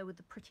 These go with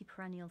the Pretty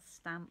Perennial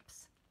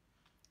stamps.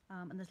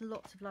 And there's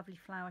lots of lovely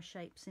flower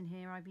shapes in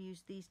here. I've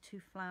used these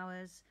 2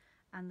 flowers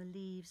and the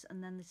leaves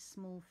and then this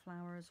small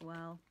flower as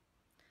well.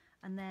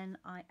 And then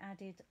I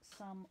added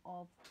some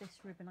of this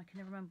ribbon. I can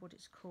never remember what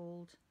it's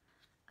called.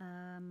 It's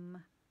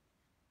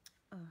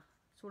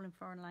all in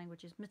foreign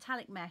languages.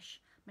 Metallic mesh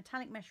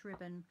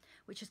ribbon,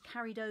 which is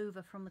carried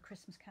over from the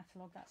Christmas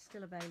catalogue. That's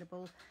still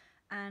available.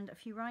 And a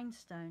few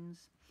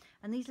rhinestones.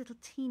 And these little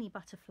teeny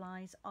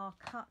butterflies are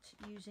cut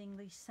using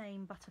the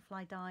same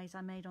butterfly dies I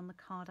made on the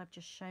card I've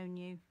just shown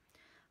you.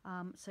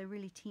 So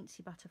really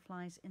teensy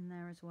butterflies in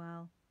there as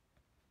well.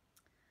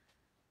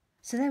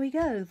 So there we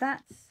go.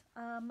 That's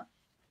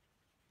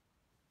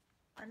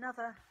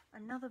another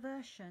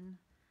version.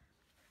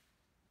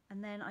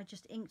 And then I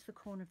just inked the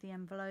corner of the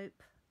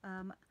envelope.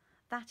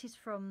 That is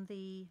from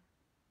the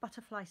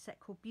butterfly set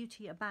called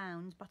Beauty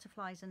Abounds,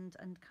 butterflies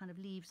and kind of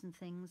leaves and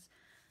things,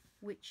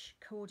 which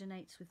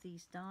coordinates with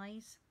these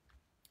dies.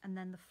 And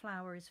then the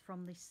flower is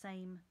from the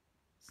same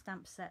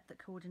stamp set that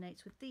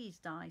coordinates with these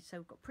dies. So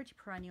we've got Pretty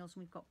Perennials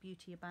and we've got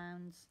Beauty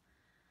Abounds.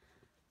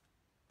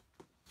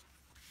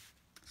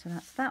 So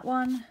that's that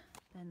one.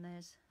 Then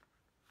there's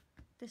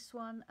this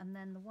one, and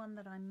then the one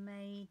that I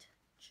made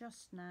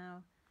just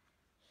now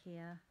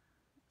here.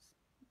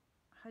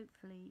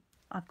 Hopefully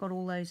I've got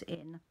all those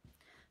in.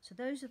 So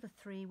those are the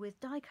 3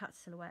 with die cut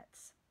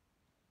silhouettes.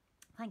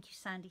 Thank you,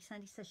 Sandy.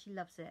 Sandy says she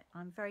loves it.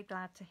 I'm very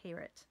glad to hear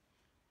it.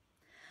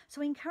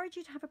 So I encourage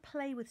you to have a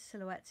play with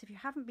silhouettes if you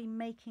haven't been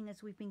making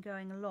as we've been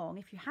going along.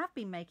 If you have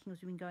been making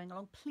as we've been going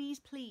along, please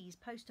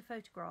post a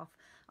photograph.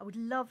 I would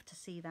love to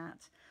see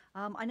that.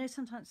 I know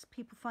sometimes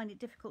people find it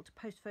difficult to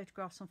post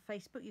photographs on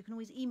Facebook. You can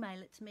always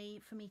email it to me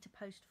for me to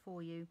post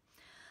for you.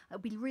 It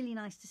would be really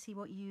nice to see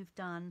what you've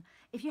done.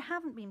 If you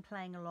haven't been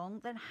playing along,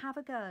 then have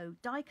a go.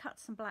 Die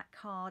cut some black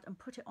card and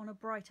put it on a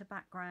brighter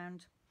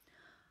background.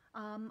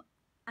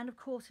 And of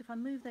course, if I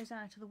move those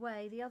out of the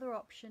way, the other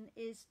option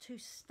is to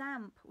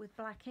stamp with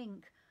black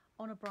ink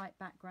on a bright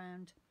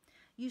background.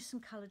 Use some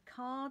coloured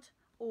card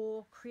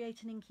or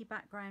create an inky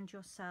background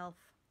yourself.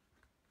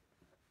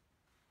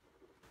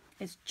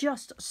 It's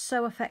just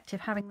so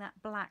effective having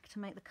that black to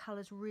make the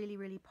colours really,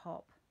 really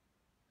pop.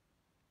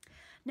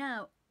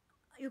 Now,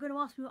 you're going to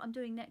ask me what I'm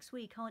doing next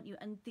week, aren't you?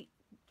 And the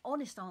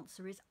honest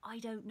answer is I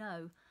don't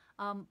know.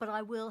 But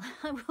I will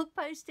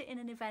post it in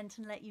an event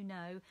and let you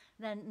know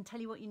then, and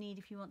tell you what you need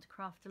if you want to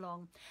craft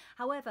along.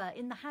 However,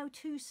 in the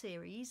how-to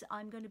series,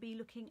 I'm going to be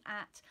looking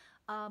at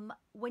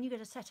when you get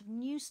a set of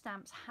new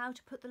stamps, how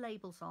to put the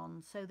labels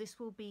on. So this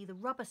will be the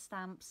rubber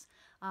stamps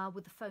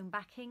with the foam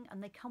backing,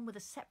 and they come with a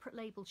separate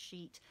label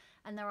sheet.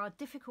 And there are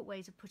difficult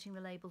ways of putting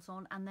the labels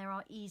on, and there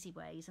are easy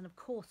ways. And of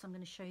course, I'm going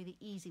to show you the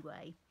easy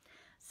way.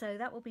 So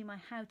that will be my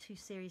how-to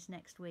series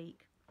next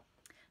week.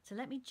 So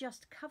let me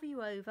just cover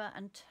you over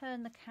and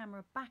turn the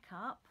camera back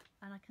up,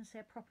 and I can say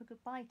a proper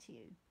goodbye to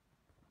you.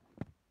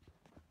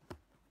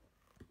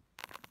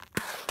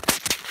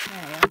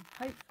 There, I'm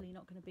hopefully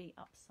not going to be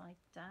upside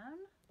down.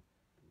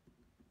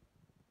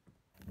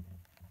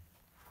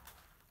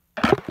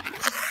 Okay,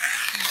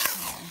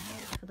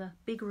 for the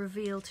big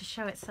reveal to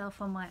show itself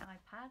on my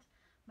iPad.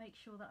 Make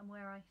sure that I'm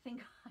where I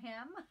think I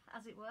am,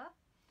 as it were.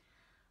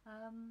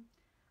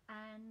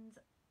 And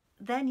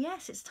then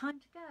yes, it's time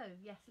to go.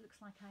 Yes, it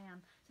looks like I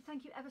am. So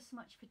thank you ever so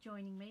much for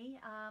joining me.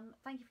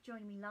 Thank you for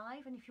joining me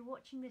live, and if you're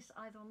watching this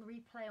either on the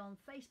replay on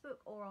Facebook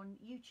or on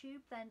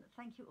YouTube, then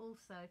thank you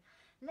also.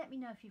 Let me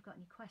know if you've got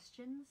any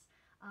questions.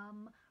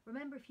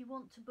 Remember, if you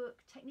want to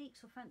book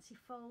techniques or fancy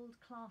fold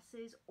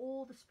classes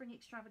or the spring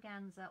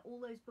extravaganza, all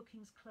those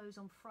bookings close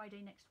on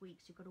Friday next week,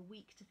 so you've got a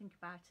week to think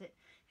about it.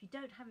 If you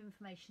don't have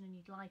information and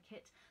you'd like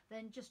it,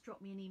 then just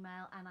drop me an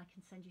email and I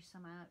can send you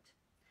some out.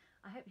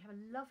 I hope you have a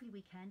lovely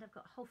weekend. I've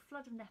got a whole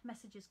flood of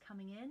messages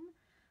coming in.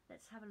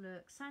 Let's have a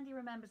look. Sandy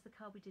remembers the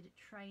card we did at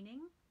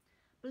training.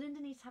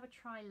 Belinda needs to have a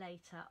try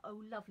later.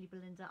 Oh, lovely,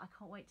 Belinda. I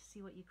can't wait to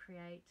see what you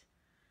create.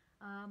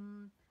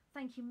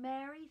 Thank you,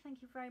 Mary.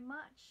 Thank you very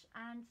much.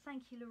 And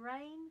thank you,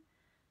 Lorraine.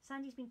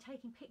 Sandy's been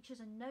taking pictures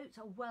and notes.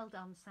 Oh, well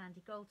done,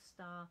 Sandy. Gold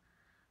star.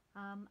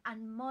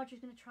 And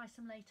Marjorie's going to try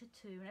some later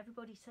too. And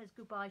everybody says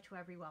goodbye to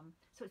everyone.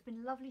 So it's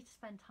been lovely to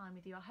spend time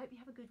with you. I hope you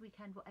have a good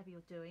weekend, whatever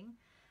you're doing.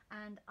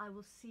 And I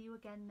will see you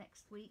again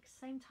next week.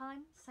 Same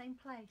time, same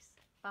place.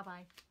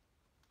 Bye-bye.